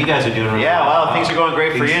aggressive, you guys are doing really well. Well, things are going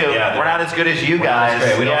great for you. Yeah, we're not as good as you guys.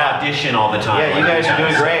 We don't audition all the time. Yeah, you guys are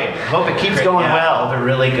doing great. Hope it keeps going well. Hope it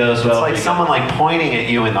really goes well. It's someone pointing at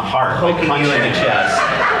you in the heart, poking you in the chest.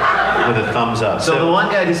 With a thumbs up. So the one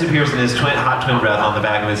guy disappears in his hot twin breath on the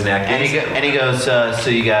back of his neck, and he goes, so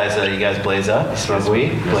you guys blaze up, you smoke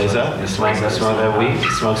weed, blaze up, you smoke that weed,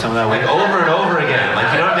 you smoke some of that weed, over and over again.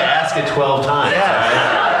 You don't have to ask it 12 times.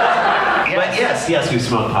 Yeah. Right? But yes, we've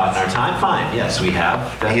smoked pot in our time. Fine, yes, we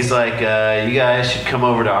have. He's like, you guys should come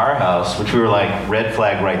over to our house, which we were red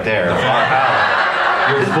flag right there. Our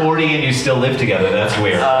house. You're 40 and you still live together. That's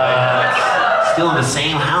weird. Still in the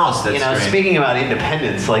same house. That's strange. Speaking about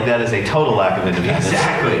independence, that is a total lack of independence.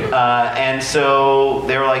 Exactly. And so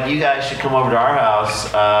they were like, you guys should come over to our house,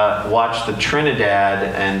 watch the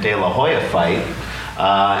Trinidad and De La Hoya fight,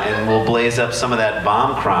 and we'll blaze up some of that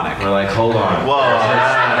bomb chronic. We're like, hold on. Whoa.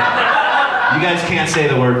 You guys can't say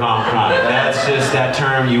the word bomb chronic. That's just that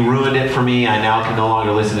term. You ruined it for me. I now can no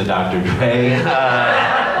longer listen to Dr. Dre.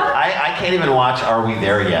 I can't even watch Are We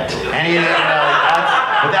There Yet?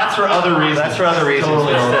 But that's for other reasons. Totally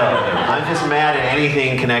still. I'm just mad at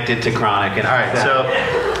anything connected to chronic. And all right, so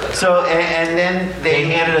So, and then They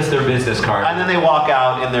handed us their business card. and then they walk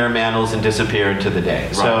out in their mandals and disappear into the day.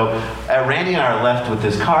 So Randy and I are left with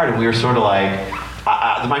this card, and we were sort of like,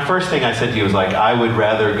 my first thing I said to you was like, I would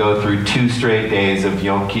rather go through 2 straight days of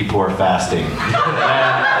Yom Kippur fasting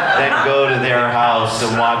than go to their house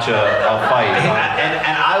and watch a fight.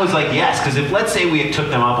 And I was like, yes, because if let's say we took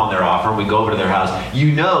them up on their offer and we go over to their house,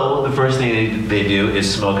 you know the first thing they do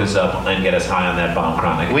is smoke us up and get us high on that bomb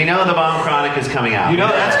chronic. We know the bomb chronic is coming out. You know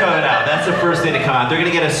that's coming out. That's the first thing to come out. They're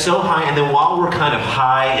going to get us so high, and then while we're kind of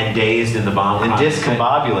high and dazed in the bomb and chronic,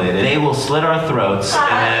 discombobulated, they will slit our throats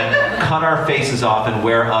and then cut our faces off and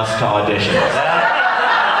wear us to auditions.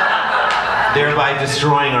 Thereby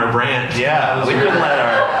destroying our brand. Yeah, we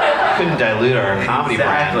couldn't dilute our comedy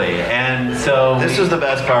brand. Exactly. And so this was the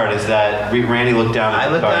best part, is that Randy looked down at I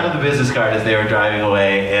the looked card. down at the business card as they were driving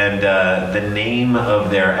away, and the name of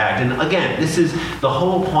their act. And again, this is the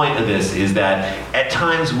whole point of this, is that at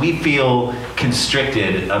times we feel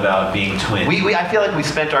constricted about being twins. I feel like we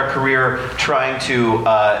spent our career trying to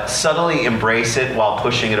subtly embrace it while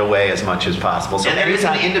pushing it away as much as possible. So and there is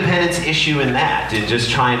an independence issue in that, in just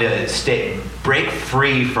trying to break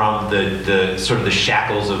free from the sort of the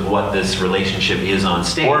shackles of what this relationship is on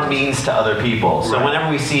stage. Or means to other people. So Right. whenever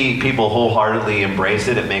we see people wholeheartedly embrace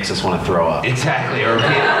it, it makes us want to throw up. Exactly, or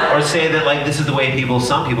say that like this is the way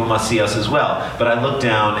some people must see us as well. But I looked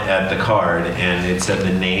down at the card and it said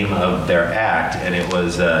the name of their act, and it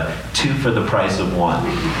was 2 for the price of 1,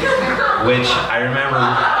 which I remember.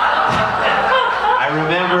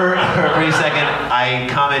 For a brief second, I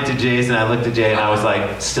commented Jason. I looked at Jay and I was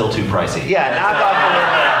like, still too pricey. Yeah, knock off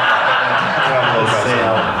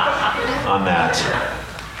on that.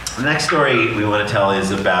 The next story we want to tell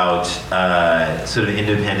is about sort of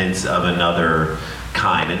independence of another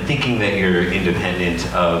kind, and thinking that you're independent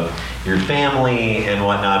of your family and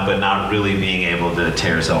whatnot, but not really being able to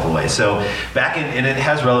tear yourself away. So and it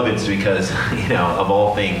has relevance because, of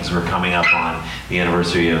all things, we're coming up on the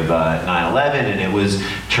anniversary of 9/11, and it was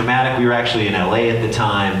traumatic. We were actually in LA at the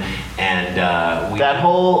time, and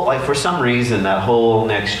for some reason, that whole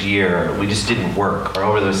next year, we just didn't work. Or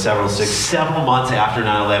over those several months after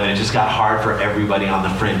 9/11, it just got hard for everybody on the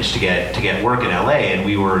fringe to get work in LA, and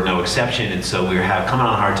we were no exception. And so we were coming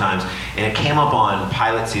on hard times, and it came up on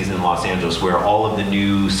pilot season in Los Angeles, where all of the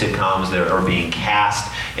new sitcoms that are being cast,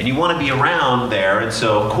 and you want to be around there. And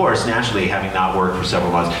so, of course, naturally, having not worked for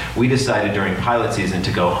several months, we decided during pilot season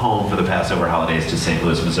to go home for the Passover holidays to St.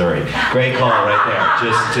 Louis, Missouri. Great call right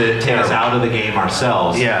there, just to take us out of the game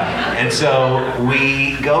ourselves. Yeah. And so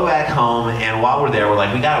we go back home, and while we're there, we're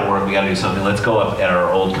like, we gotta work, we gotta do something. Let's go up at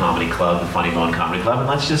our old comedy club, the Funny Bone Comedy Club, and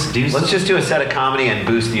let's just do a set of comedy and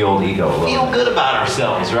boost the old ego a little. Feel good about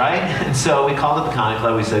ourselves, right? And so we called up the comedy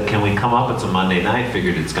club. We said, can we come up? It's a Monday night.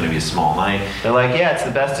 Figured it's going to be a small night. They're like, yeah, it's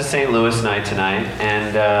the Best of St. Louis night tonight,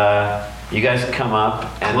 and you guys can come up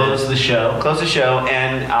and close the show,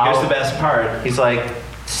 and here's the best part. He's like,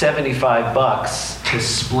 $75 to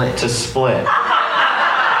split.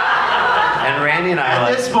 And Randy and I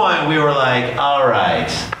at this point we were like, all right,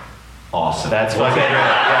 awesome. That's fucking right.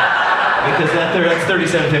 Yeah. Because that's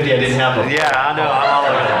 $37.50 I didn't have before. Yeah, I know. I'm all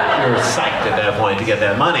over that. We were psyched at that point to get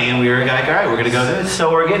that money, and we were like, all right, we're gonna go do it.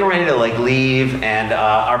 So we're getting ready to leave, and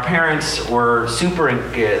our parents were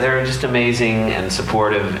they're just amazing and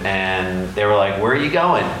supportive, and they were like, where are you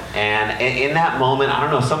going? And in that moment, I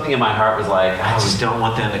don't know, something in my heart was like, I just don't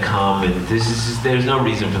want them to come, and there's no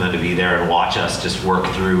reason for them to be there and watch us just work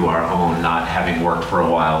through our own, not having worked for a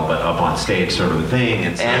while, but up on stage sort of a thing.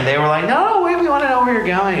 And they were like, no, we want to know where you're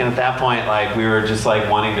going. And at that point, we were just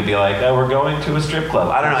wanting to be like, oh, we're going to a strip club.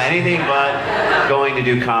 I don't know anything but going to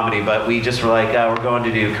do comedy, but we just were like, oh, we're going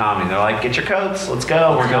to do comedy. They're like, get your coats, let's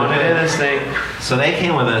go, we're going to do this thing. So they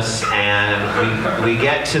came with us, and we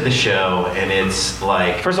get to the show, and it's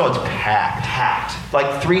like, first of all, it's packed.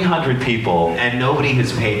 Like 300 people, and nobody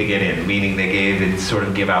has paid to get in, meaning they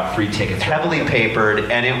give out free tickets. Heavily papered,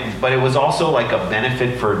 but it was also like a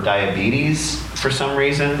benefit for diabetes for some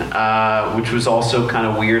reason, which was also kind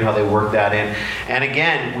of weird how they worked that in. And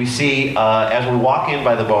again, we see as we walk in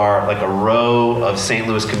by the bar, like a row of St.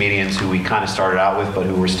 Louis comedians who we kind of started out with, but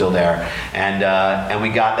who were still there, and we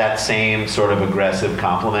got that same sort of aggressive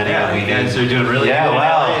complimenting. Yeah, you guys are doing really good. Yeah,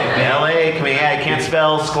 well, LA, I can't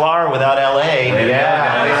spell Sklar without LA.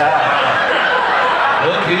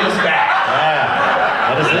 Look who's back.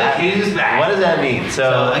 What does that mean? What does that mean?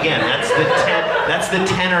 So again, that's the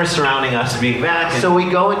tenor surrounding us being back. So we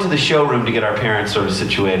go into the showroom to get our parents sort of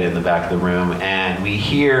situated in the back of the room, and we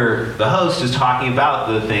hear the host is talking about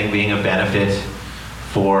the thing being a benefit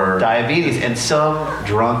for diabetes, and some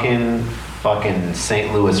drunken fucking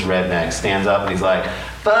St. Louis redneck stands up and he's like,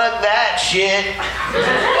 fuck that shit,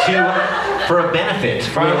 for a benefit.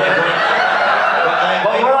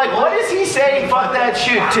 But we're like, what is he saying? Fuck that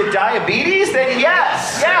shit to diabetes? Then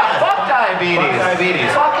yes, yeah, fuck diabetes. Fuck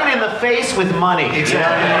diabetes. Fucking in the face with money.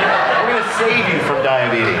 Exactly. We're gonna save you from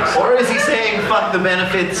diabetes. Or is he saying fuck the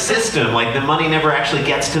benefit system? Like the money never actually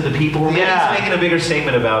gets to the people. Maybe he's making a bigger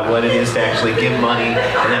statement about what it is to actually give money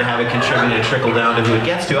and then have it contribute and trickle down to who it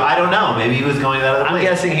gets to. I don't know. Maybe he was going that other place. I'm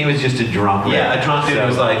guessing he was just a drunk. Yeah, a drunk dude who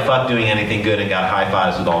was like fuck doing anything good and got high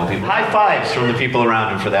fives with all the people. High fives from the people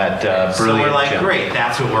around him for that brilliant. So we're like, great.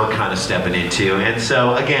 That's what we're kind of stepping into. And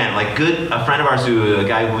so again, like a friend of ours a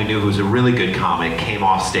guy who we knew who was a really good comic came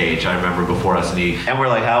off stage, I remember, before us, and we're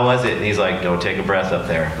like, how was it? And he's like, don't take a breath up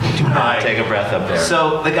there. Do not take a breath up there.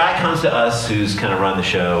 So the guy comes to us who's kind of run the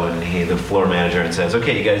show, and the floor manager, and says,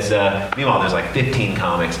 okay, you guys, meanwhile there's like 15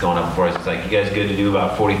 comics going up before us. He's like, you guys good to do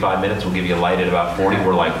about 45 minutes? We'll give you a light at about 40.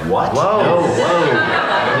 We're like, what? Whoa.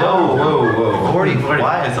 40 is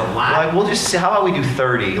a lot. Like, we'll just see, how about we do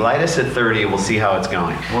 30? Light us at 30, we'll see how it's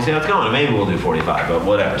going. We'll see how it's going, and maybe we'll do 45, but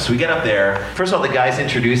whatever. So we get up there. First of all, the guy's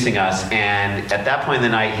introducing us, and at that point in the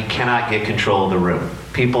night, he cannot get control of the room.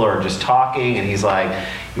 People are just talking, and he's like,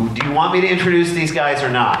 do you want me to introduce these guys or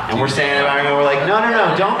not? And we're standing there, and we're like, no,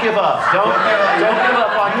 don't give up. Don't give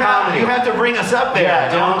up on comedy. You have to bring us up there.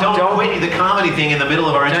 Yeah, don't quit the comedy thing in the middle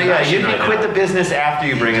of our introduction. You can quit the business after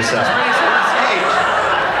you bring us up.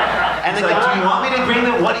 And then like, do you want me to bring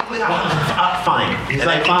them? What? Fine. He's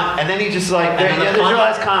like, fine. And then he just like, there's your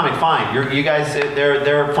last comic. Fine. You guys,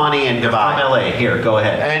 they're funny and they're from LA. Here, go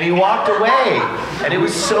ahead. And he walked away, and it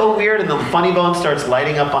was so weird. And the funny bone starts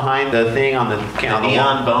lighting up behind the thing on the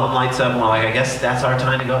neon bone lights up. And we're like, I guess that's our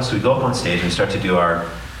time to go. So we go up on stage and we start to do our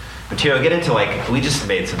material. Get into like, we just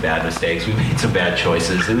made some bad mistakes. We made some bad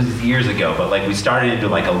choices. It was years ago, but like we started into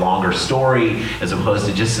like a longer story as opposed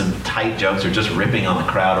to just some tight jokes or just ripping on the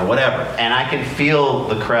crowd or whatever. And I can feel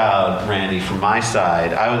the crowd, Randy, from my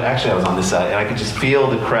side. I was on this side, and I could just feel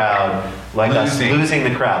the crowd, like us losing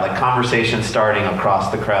the crowd, like conversation starting across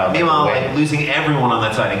the crowd. Meanwhile, like losing everyone on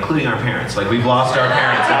that side, including our parents. Like we've lost our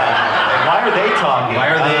parents. Like, why are they talking? Why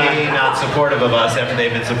are they not supportive of us after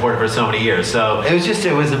they've been supportive for so many years? So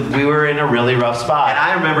we were in a really rough spot. And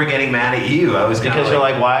I remember getting mad at you. I was because you're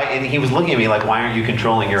like, why? And he was looking at me like, why aren't you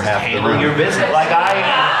controlling your half of the room? Your business. Like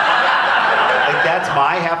that's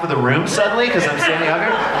my half of the room suddenly because I'm standing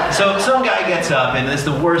younger. So some guy gets up, and it's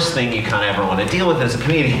the worst thing you kind of ever want to deal with as a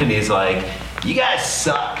comedian. He's like, you guys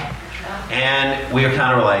suck. And we were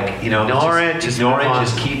kind of like, ignore it, just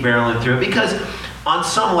keep barreling through it. Because on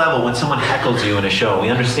some level, when someone heckles you in a show, we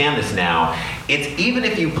understand this now, it's even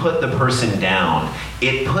if you put the person down,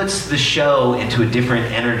 it puts the show into a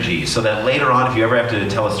different energy so that later on, if you ever have to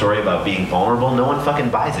tell a story about being vulnerable, no one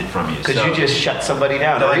fucking buys it from you. Because you just shut somebody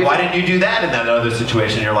down. Like, why didn't you do that in that other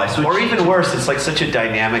situation in your life? So or even worse, it's like such a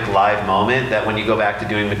dynamic live moment that when you go back to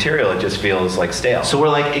doing material, it just feels like stale. So we're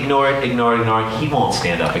like, ignore it. He won't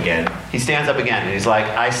stand up again. He stands up again, and he's like,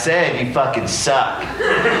 I said you fucking suck.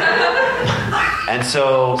 And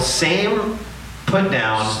so, same put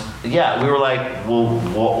down. Yeah, we were like, well,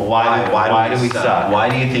 why do we suck? Why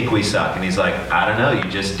do you think we suck? And he's like, I don't know, you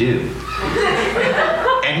just do.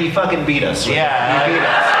 And he fucking beat us. Yeah, he beat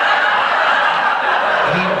us.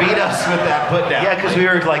 He beat us with that put down. Yeah, because we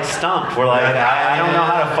were like stumped. We're like, I don't know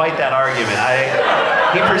how to fight that argument.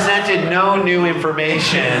 He presented no new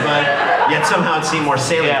information, but yet somehow it seemed more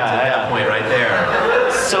salient at that point right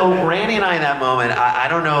there. So Randy and I in that moment, I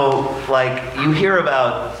don't know, like you hear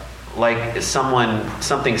about like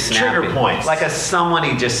something snapping. Trigger points. Like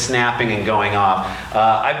somebody just snapping and going off.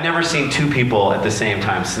 I've never seen two people at the same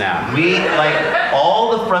time snap. We, like,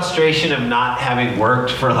 all the frustration of not having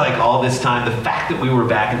worked for like all this time, the fact that we were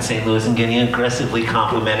back in St. Louis and getting aggressively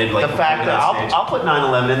complimented. Like, the fact that I'll put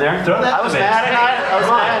 9/11 in there. Throw that. I was mad at it. I was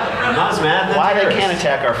mad. I'm not as mad. Why they can't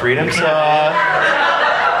attack our freedom? So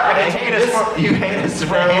you hate us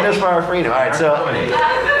for our freedom. All right,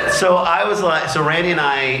 so I was like, so Randy and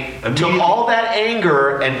I took all that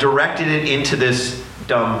anger and directed it into this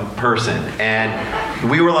dumb person, and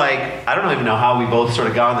we were like, I don't even know how we both sort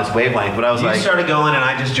of got on this wavelength, but I was like, you started going and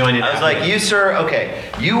I just joined it. I was like, you sir, okay,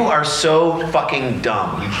 you are so fucking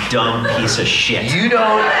dumb, you dumb piece of shit.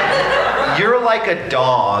 You're like a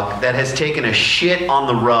dog that has taken a shit on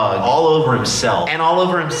the rug all over himself. And all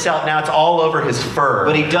over himself. Now it's all over his fur.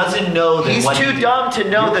 But he doesn't know that he's too dumb to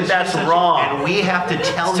know that that's wrong. And we have to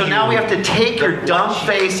tell you. So now we have to take your dumb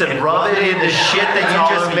face and rub it in the shit that you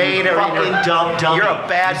just made. Fucking dumb dummy. You're a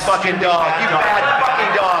bad fucking dog. You bad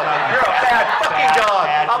fucking dog. You're a bad fucking dog.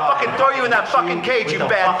 I'll fucking throw you in that fucking cage, you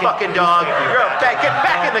bad fucking dog. You're a bad. Get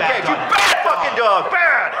back in the cage, you bad fucking dog.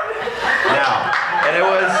 Bad. Now, and it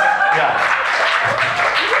was,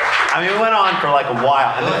 I mean, it went on for like a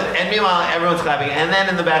while. And meanwhile, everyone's clapping. And then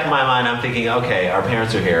in the back of my mind, I'm thinking, okay, our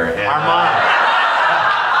parents are here. And, our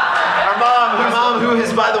mom, who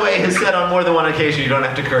has, by the way, has said on more than one occasion, you don't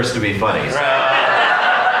have to curse to be funny. So,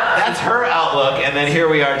 that's her outlook, and then here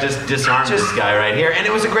we are just disarming this guy right here. And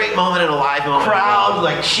it was a great moment and a live moment. Crowd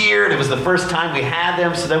like cheered. It was the first time we had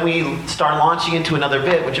them, so then we start launching into another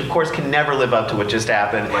bit, which of course can never live up to what just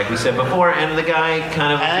happened. Like we said before, and the guy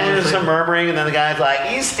kind of... And there's some murmuring, and then the guy's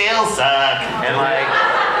like, you still suck, and like...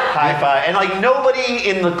 High five. And like nobody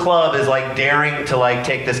in the club is like daring to like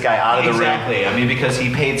take this guy out of the room. Exactly. I mean, because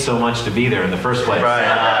he paid so much to be there in the first place.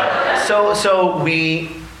 Right. So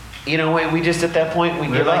we... You know, we just at that point, we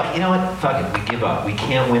give up. You know what? Fuck it. We give up. We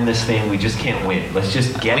can't win this thing. We just can't win. Let's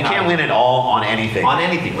just get out. We can't win at all on anything. On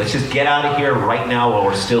anything. Let's just get out of here right now while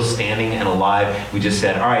we're still standing and alive. We just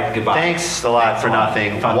said, all right, goodbye. Thanks a lot for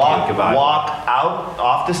nothing. Fuck you, goodbye. Walk out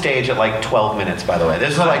off the stage at like 12 minutes, by the way.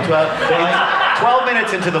 This is like 12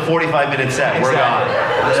 minutes into the 45-minute set. Exactly. We're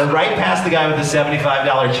gone. Right past the guy with the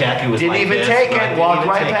 $75 check who was didn't like even this, take it. Walked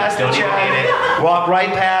right past the check. Walked right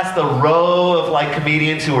past the row of like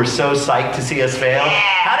comedians who were so psyched to see us fail. Yeah.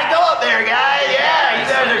 How'd it go up there, guys? Yeah, you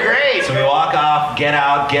guys are great. So we walk off, get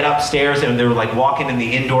out, get upstairs, and they were like walking in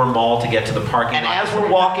the indoor mall to get to the parking lot. And as we're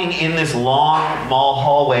walking in this long mall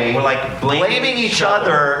hallway, we're like blaming each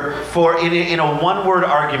other for in a one-word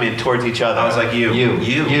argument towards each other. I was like, you. It's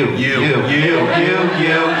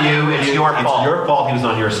your fault. It's your fault he was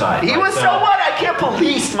on your side. He was so what? I can't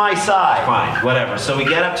police my side. Fine, whatever. So we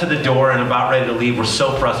get up to the door and about ready to leave. We're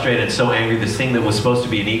so frustrated and so angry. This thing that was supposed to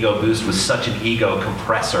be an ego boost was such an ego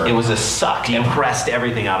compressor. It was a suck. Depressed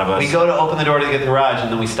everything out of us. We go to open the door to get the garage, and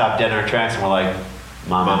then we stop dead in our tracks, and we're like,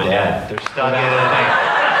 Mom and Dad, they're stuck in the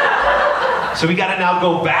thing. So we got to now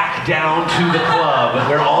go back down to the club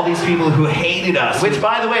where all these people who hated us, which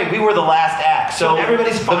by the way, we were the last act. So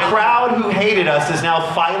everybody's the crowd who hated us is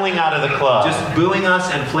now filing out of the club, just booing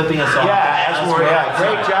us and flipping us off. Yeah, as we're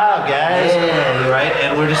great job, guys. Yeah, right.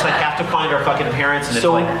 And we're just like have to find our fucking parents. And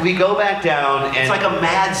so it's like, we go back down, and it's like a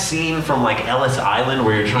mad scene from like Ellis Island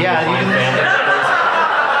where you're trying to find family members.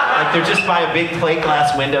 Like they're just by a big plate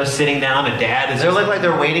glass window sitting down, and Dad is. They look like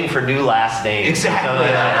they're waiting for new last names. Exactly.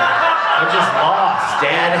 They're just lost.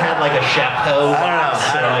 Dad had like a chapeau box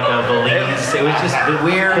or like a valise. It was just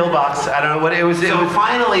weird. Pillbox. I don't know what it was. So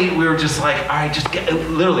finally, we were just like, all right, just get.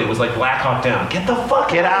 Literally, it was like Black Hawk Down. Get the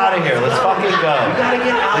fuck out of here. Let's fucking go. We gotta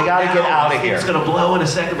get out. We gotta get out of here. It's gonna blow in a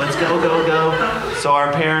second. Let's go. So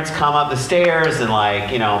our parents come up the stairs, and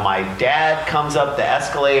like, you know, my dad comes up the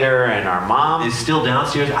escalator, and our mom is still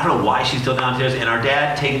downstairs. I don't know why she's still downstairs. And our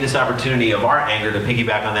dad, taking this opportunity of our anger to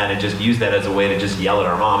piggyback on that and just use that as a way to just yell at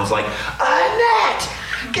our mom, is like, Annette,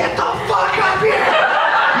 get the fuck up here!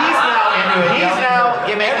 He's now into it. He's now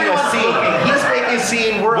making a scene. He's making a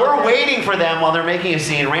scene. We're waiting for them while they're making a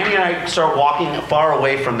scene. Randy and I start walking far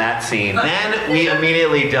away from that scene. Then we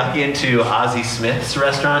immediately duck into Ozzie Smith's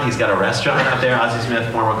restaurant. He's got a restaurant out there. Ozzie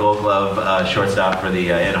Smith, former Gold Glove shortstop for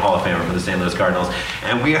the and Hall of Famer for the St. Louis Cardinals.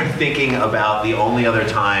 And we are thinking about the only other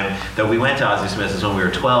time that we went to Ozzie Smith's is when we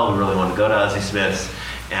were 12. We really wanted to go to Ozzie Smith's.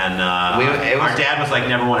 And our dad was like,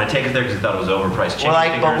 never wanted to take us there because he thought it was overpriced chicken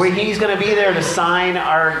fingers. But he's going to be there to sign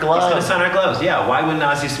our gloves. He's going to sign our gloves, yeah. Why wouldn't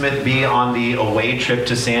Ozzie Smith be on the away trip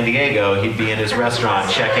to San Diego? He'd be in his restaurant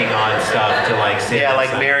checking on stuff to like sit. Yeah,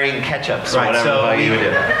 like marrying ketchups or whatever.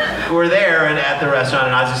 So we're there and at the restaurant,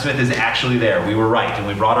 and Ozzie Smith is actually there. We were right, and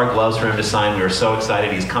we brought our gloves for him to sign. We were so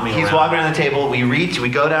excited. He's coming around. He's walking around the table. We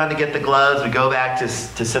go down to get the gloves. We go back to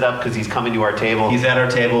sit up because he's coming to our table. He's at our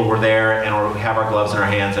table. We're there, and we have our gloves in our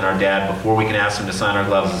hands. And our dad, before we can ask him to sign our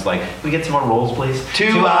gloves, is like, "Can we get some more rolls, please?" To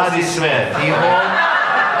Ozzie Smith. He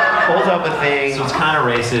holds up a thing. So it's kind of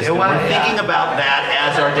racist. We're thinking about that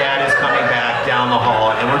as our dad is coming back down the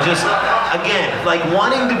hall, and we're just, again, like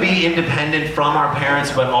wanting to be independent from our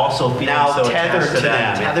parents, but also feeling now so tethered to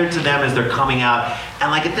them. Tethered to them as they're coming out.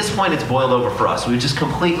 And like at this point, it's boiled over for us. We've just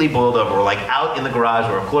completely boiled over. We're like out in the garage.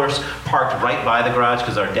 We're of course parked right by the garage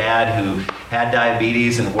because our dad, who had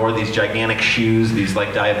diabetes and wore these gigantic shoes, these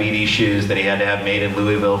like diabetes shoes that he had to have made in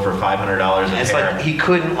Louisville for $500 a pair. It's like he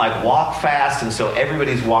couldn't like walk fast, and so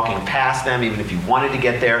everybody's walking past them, even if you wanted to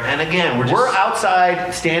get there. And again, we're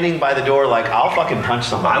outside, standing by the door, like I'll fucking punch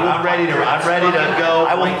somebody. I'm ready to go.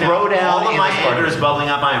 I will throw down. All of my anger is bubbling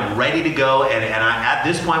up. I am ready to go, and I, at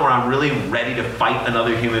this point where I'm really ready to fight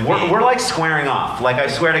another human being. We're like squaring off. Like I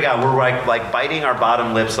swear to God, we're like biting our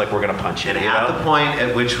bottom lips like we're gonna punch it. And at the point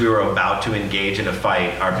at which we were about to engage in a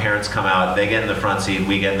fight, our parents come out. They get in the front seat,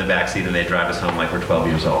 we get in the back seat, and they drive us home like we're 12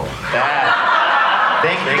 years old.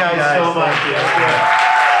 Thank you guys so much.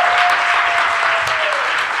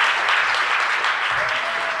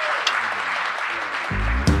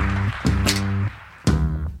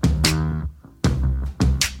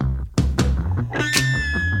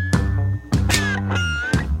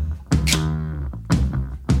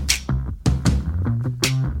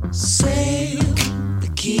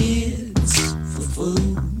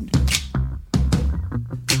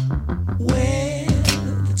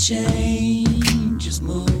 changes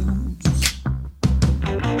moods.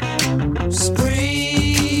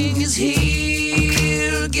 Spring is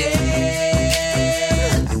here again.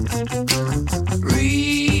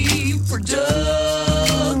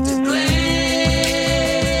 Reproductive plans.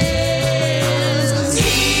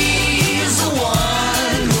 He's the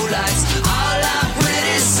one who likes all our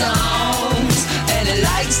pretty songs, and he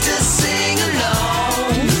likes to sing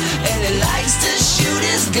along, and he likes to shoot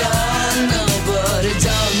his gun. No, but he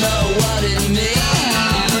don't know what it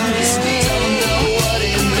means. Don't know what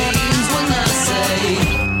it means when I say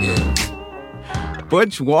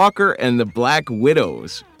Butch Walker and the Black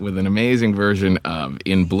Widows with an amazing version of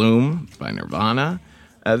In Bloom by Nirvana.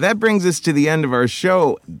 That brings us to the end of our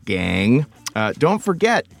show, gang. Don't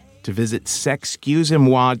forget to visit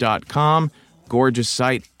sexcusemoi.com. Gorgeous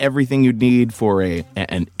site, everything you'd need for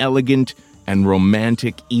an elegant and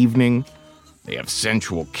romantic evening. They have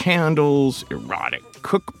sensual candles, erotic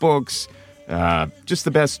cookbooks, just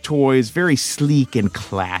the best toys, very sleek and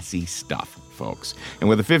classy stuff, folks. And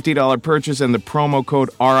with a $50 purchase and the promo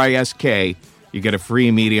code RISK, you get a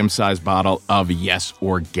free medium-sized bottle of Yes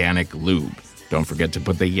Organic Lube. Don't forget to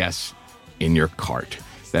put the Yes in your cart.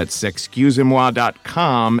 That's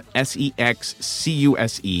sexcusemoi.com,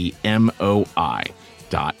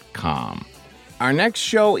 sexcusemoi.com. Our next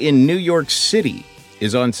show in New York City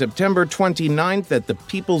is on September 29th at the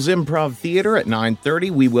People's Improv Theater at 9:30.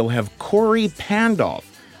 We will have Corey Pandolf,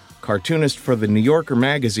 cartoonist for the New Yorker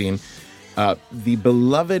magazine, the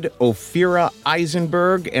beloved Ophira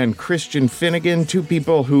Eisenberg and Christian Finnegan, two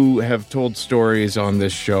people who have told stories on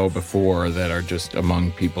this show before that are just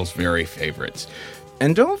among people's very favorites.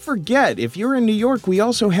 And don't forget, if you're in New York, we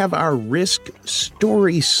also have our Risk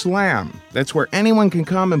Story Slam. That's where anyone can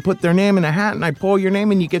come and put their name in a hat, and I pull your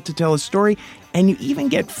name, and you get to tell a story, and you even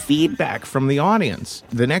get feedback from the audience.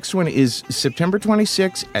 The next one is September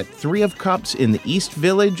 26th at 3 of Cups in the East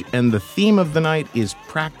Village, and the theme of the night is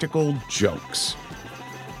practical jokes.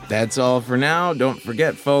 That's all for now. Don't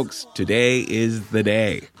forget, folks, today is the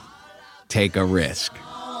day. Take a risk.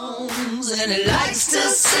 and he likes to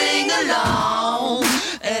sing along,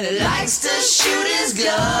 and he likes to shoot his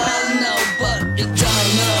gun. No, but you don't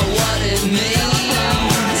know what it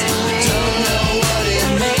means. Don't know what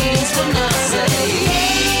it means when I say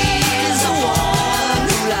he's the one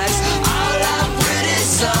who likes all our pretty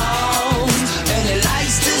songs, and he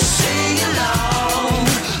likes to sing along,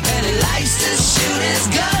 and he likes to shoot his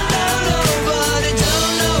gun.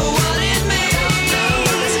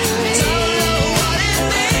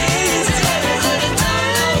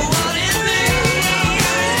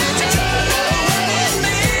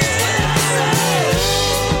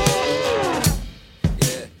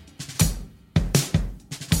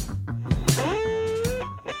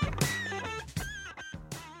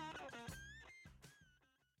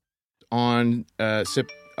 On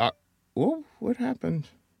what happened?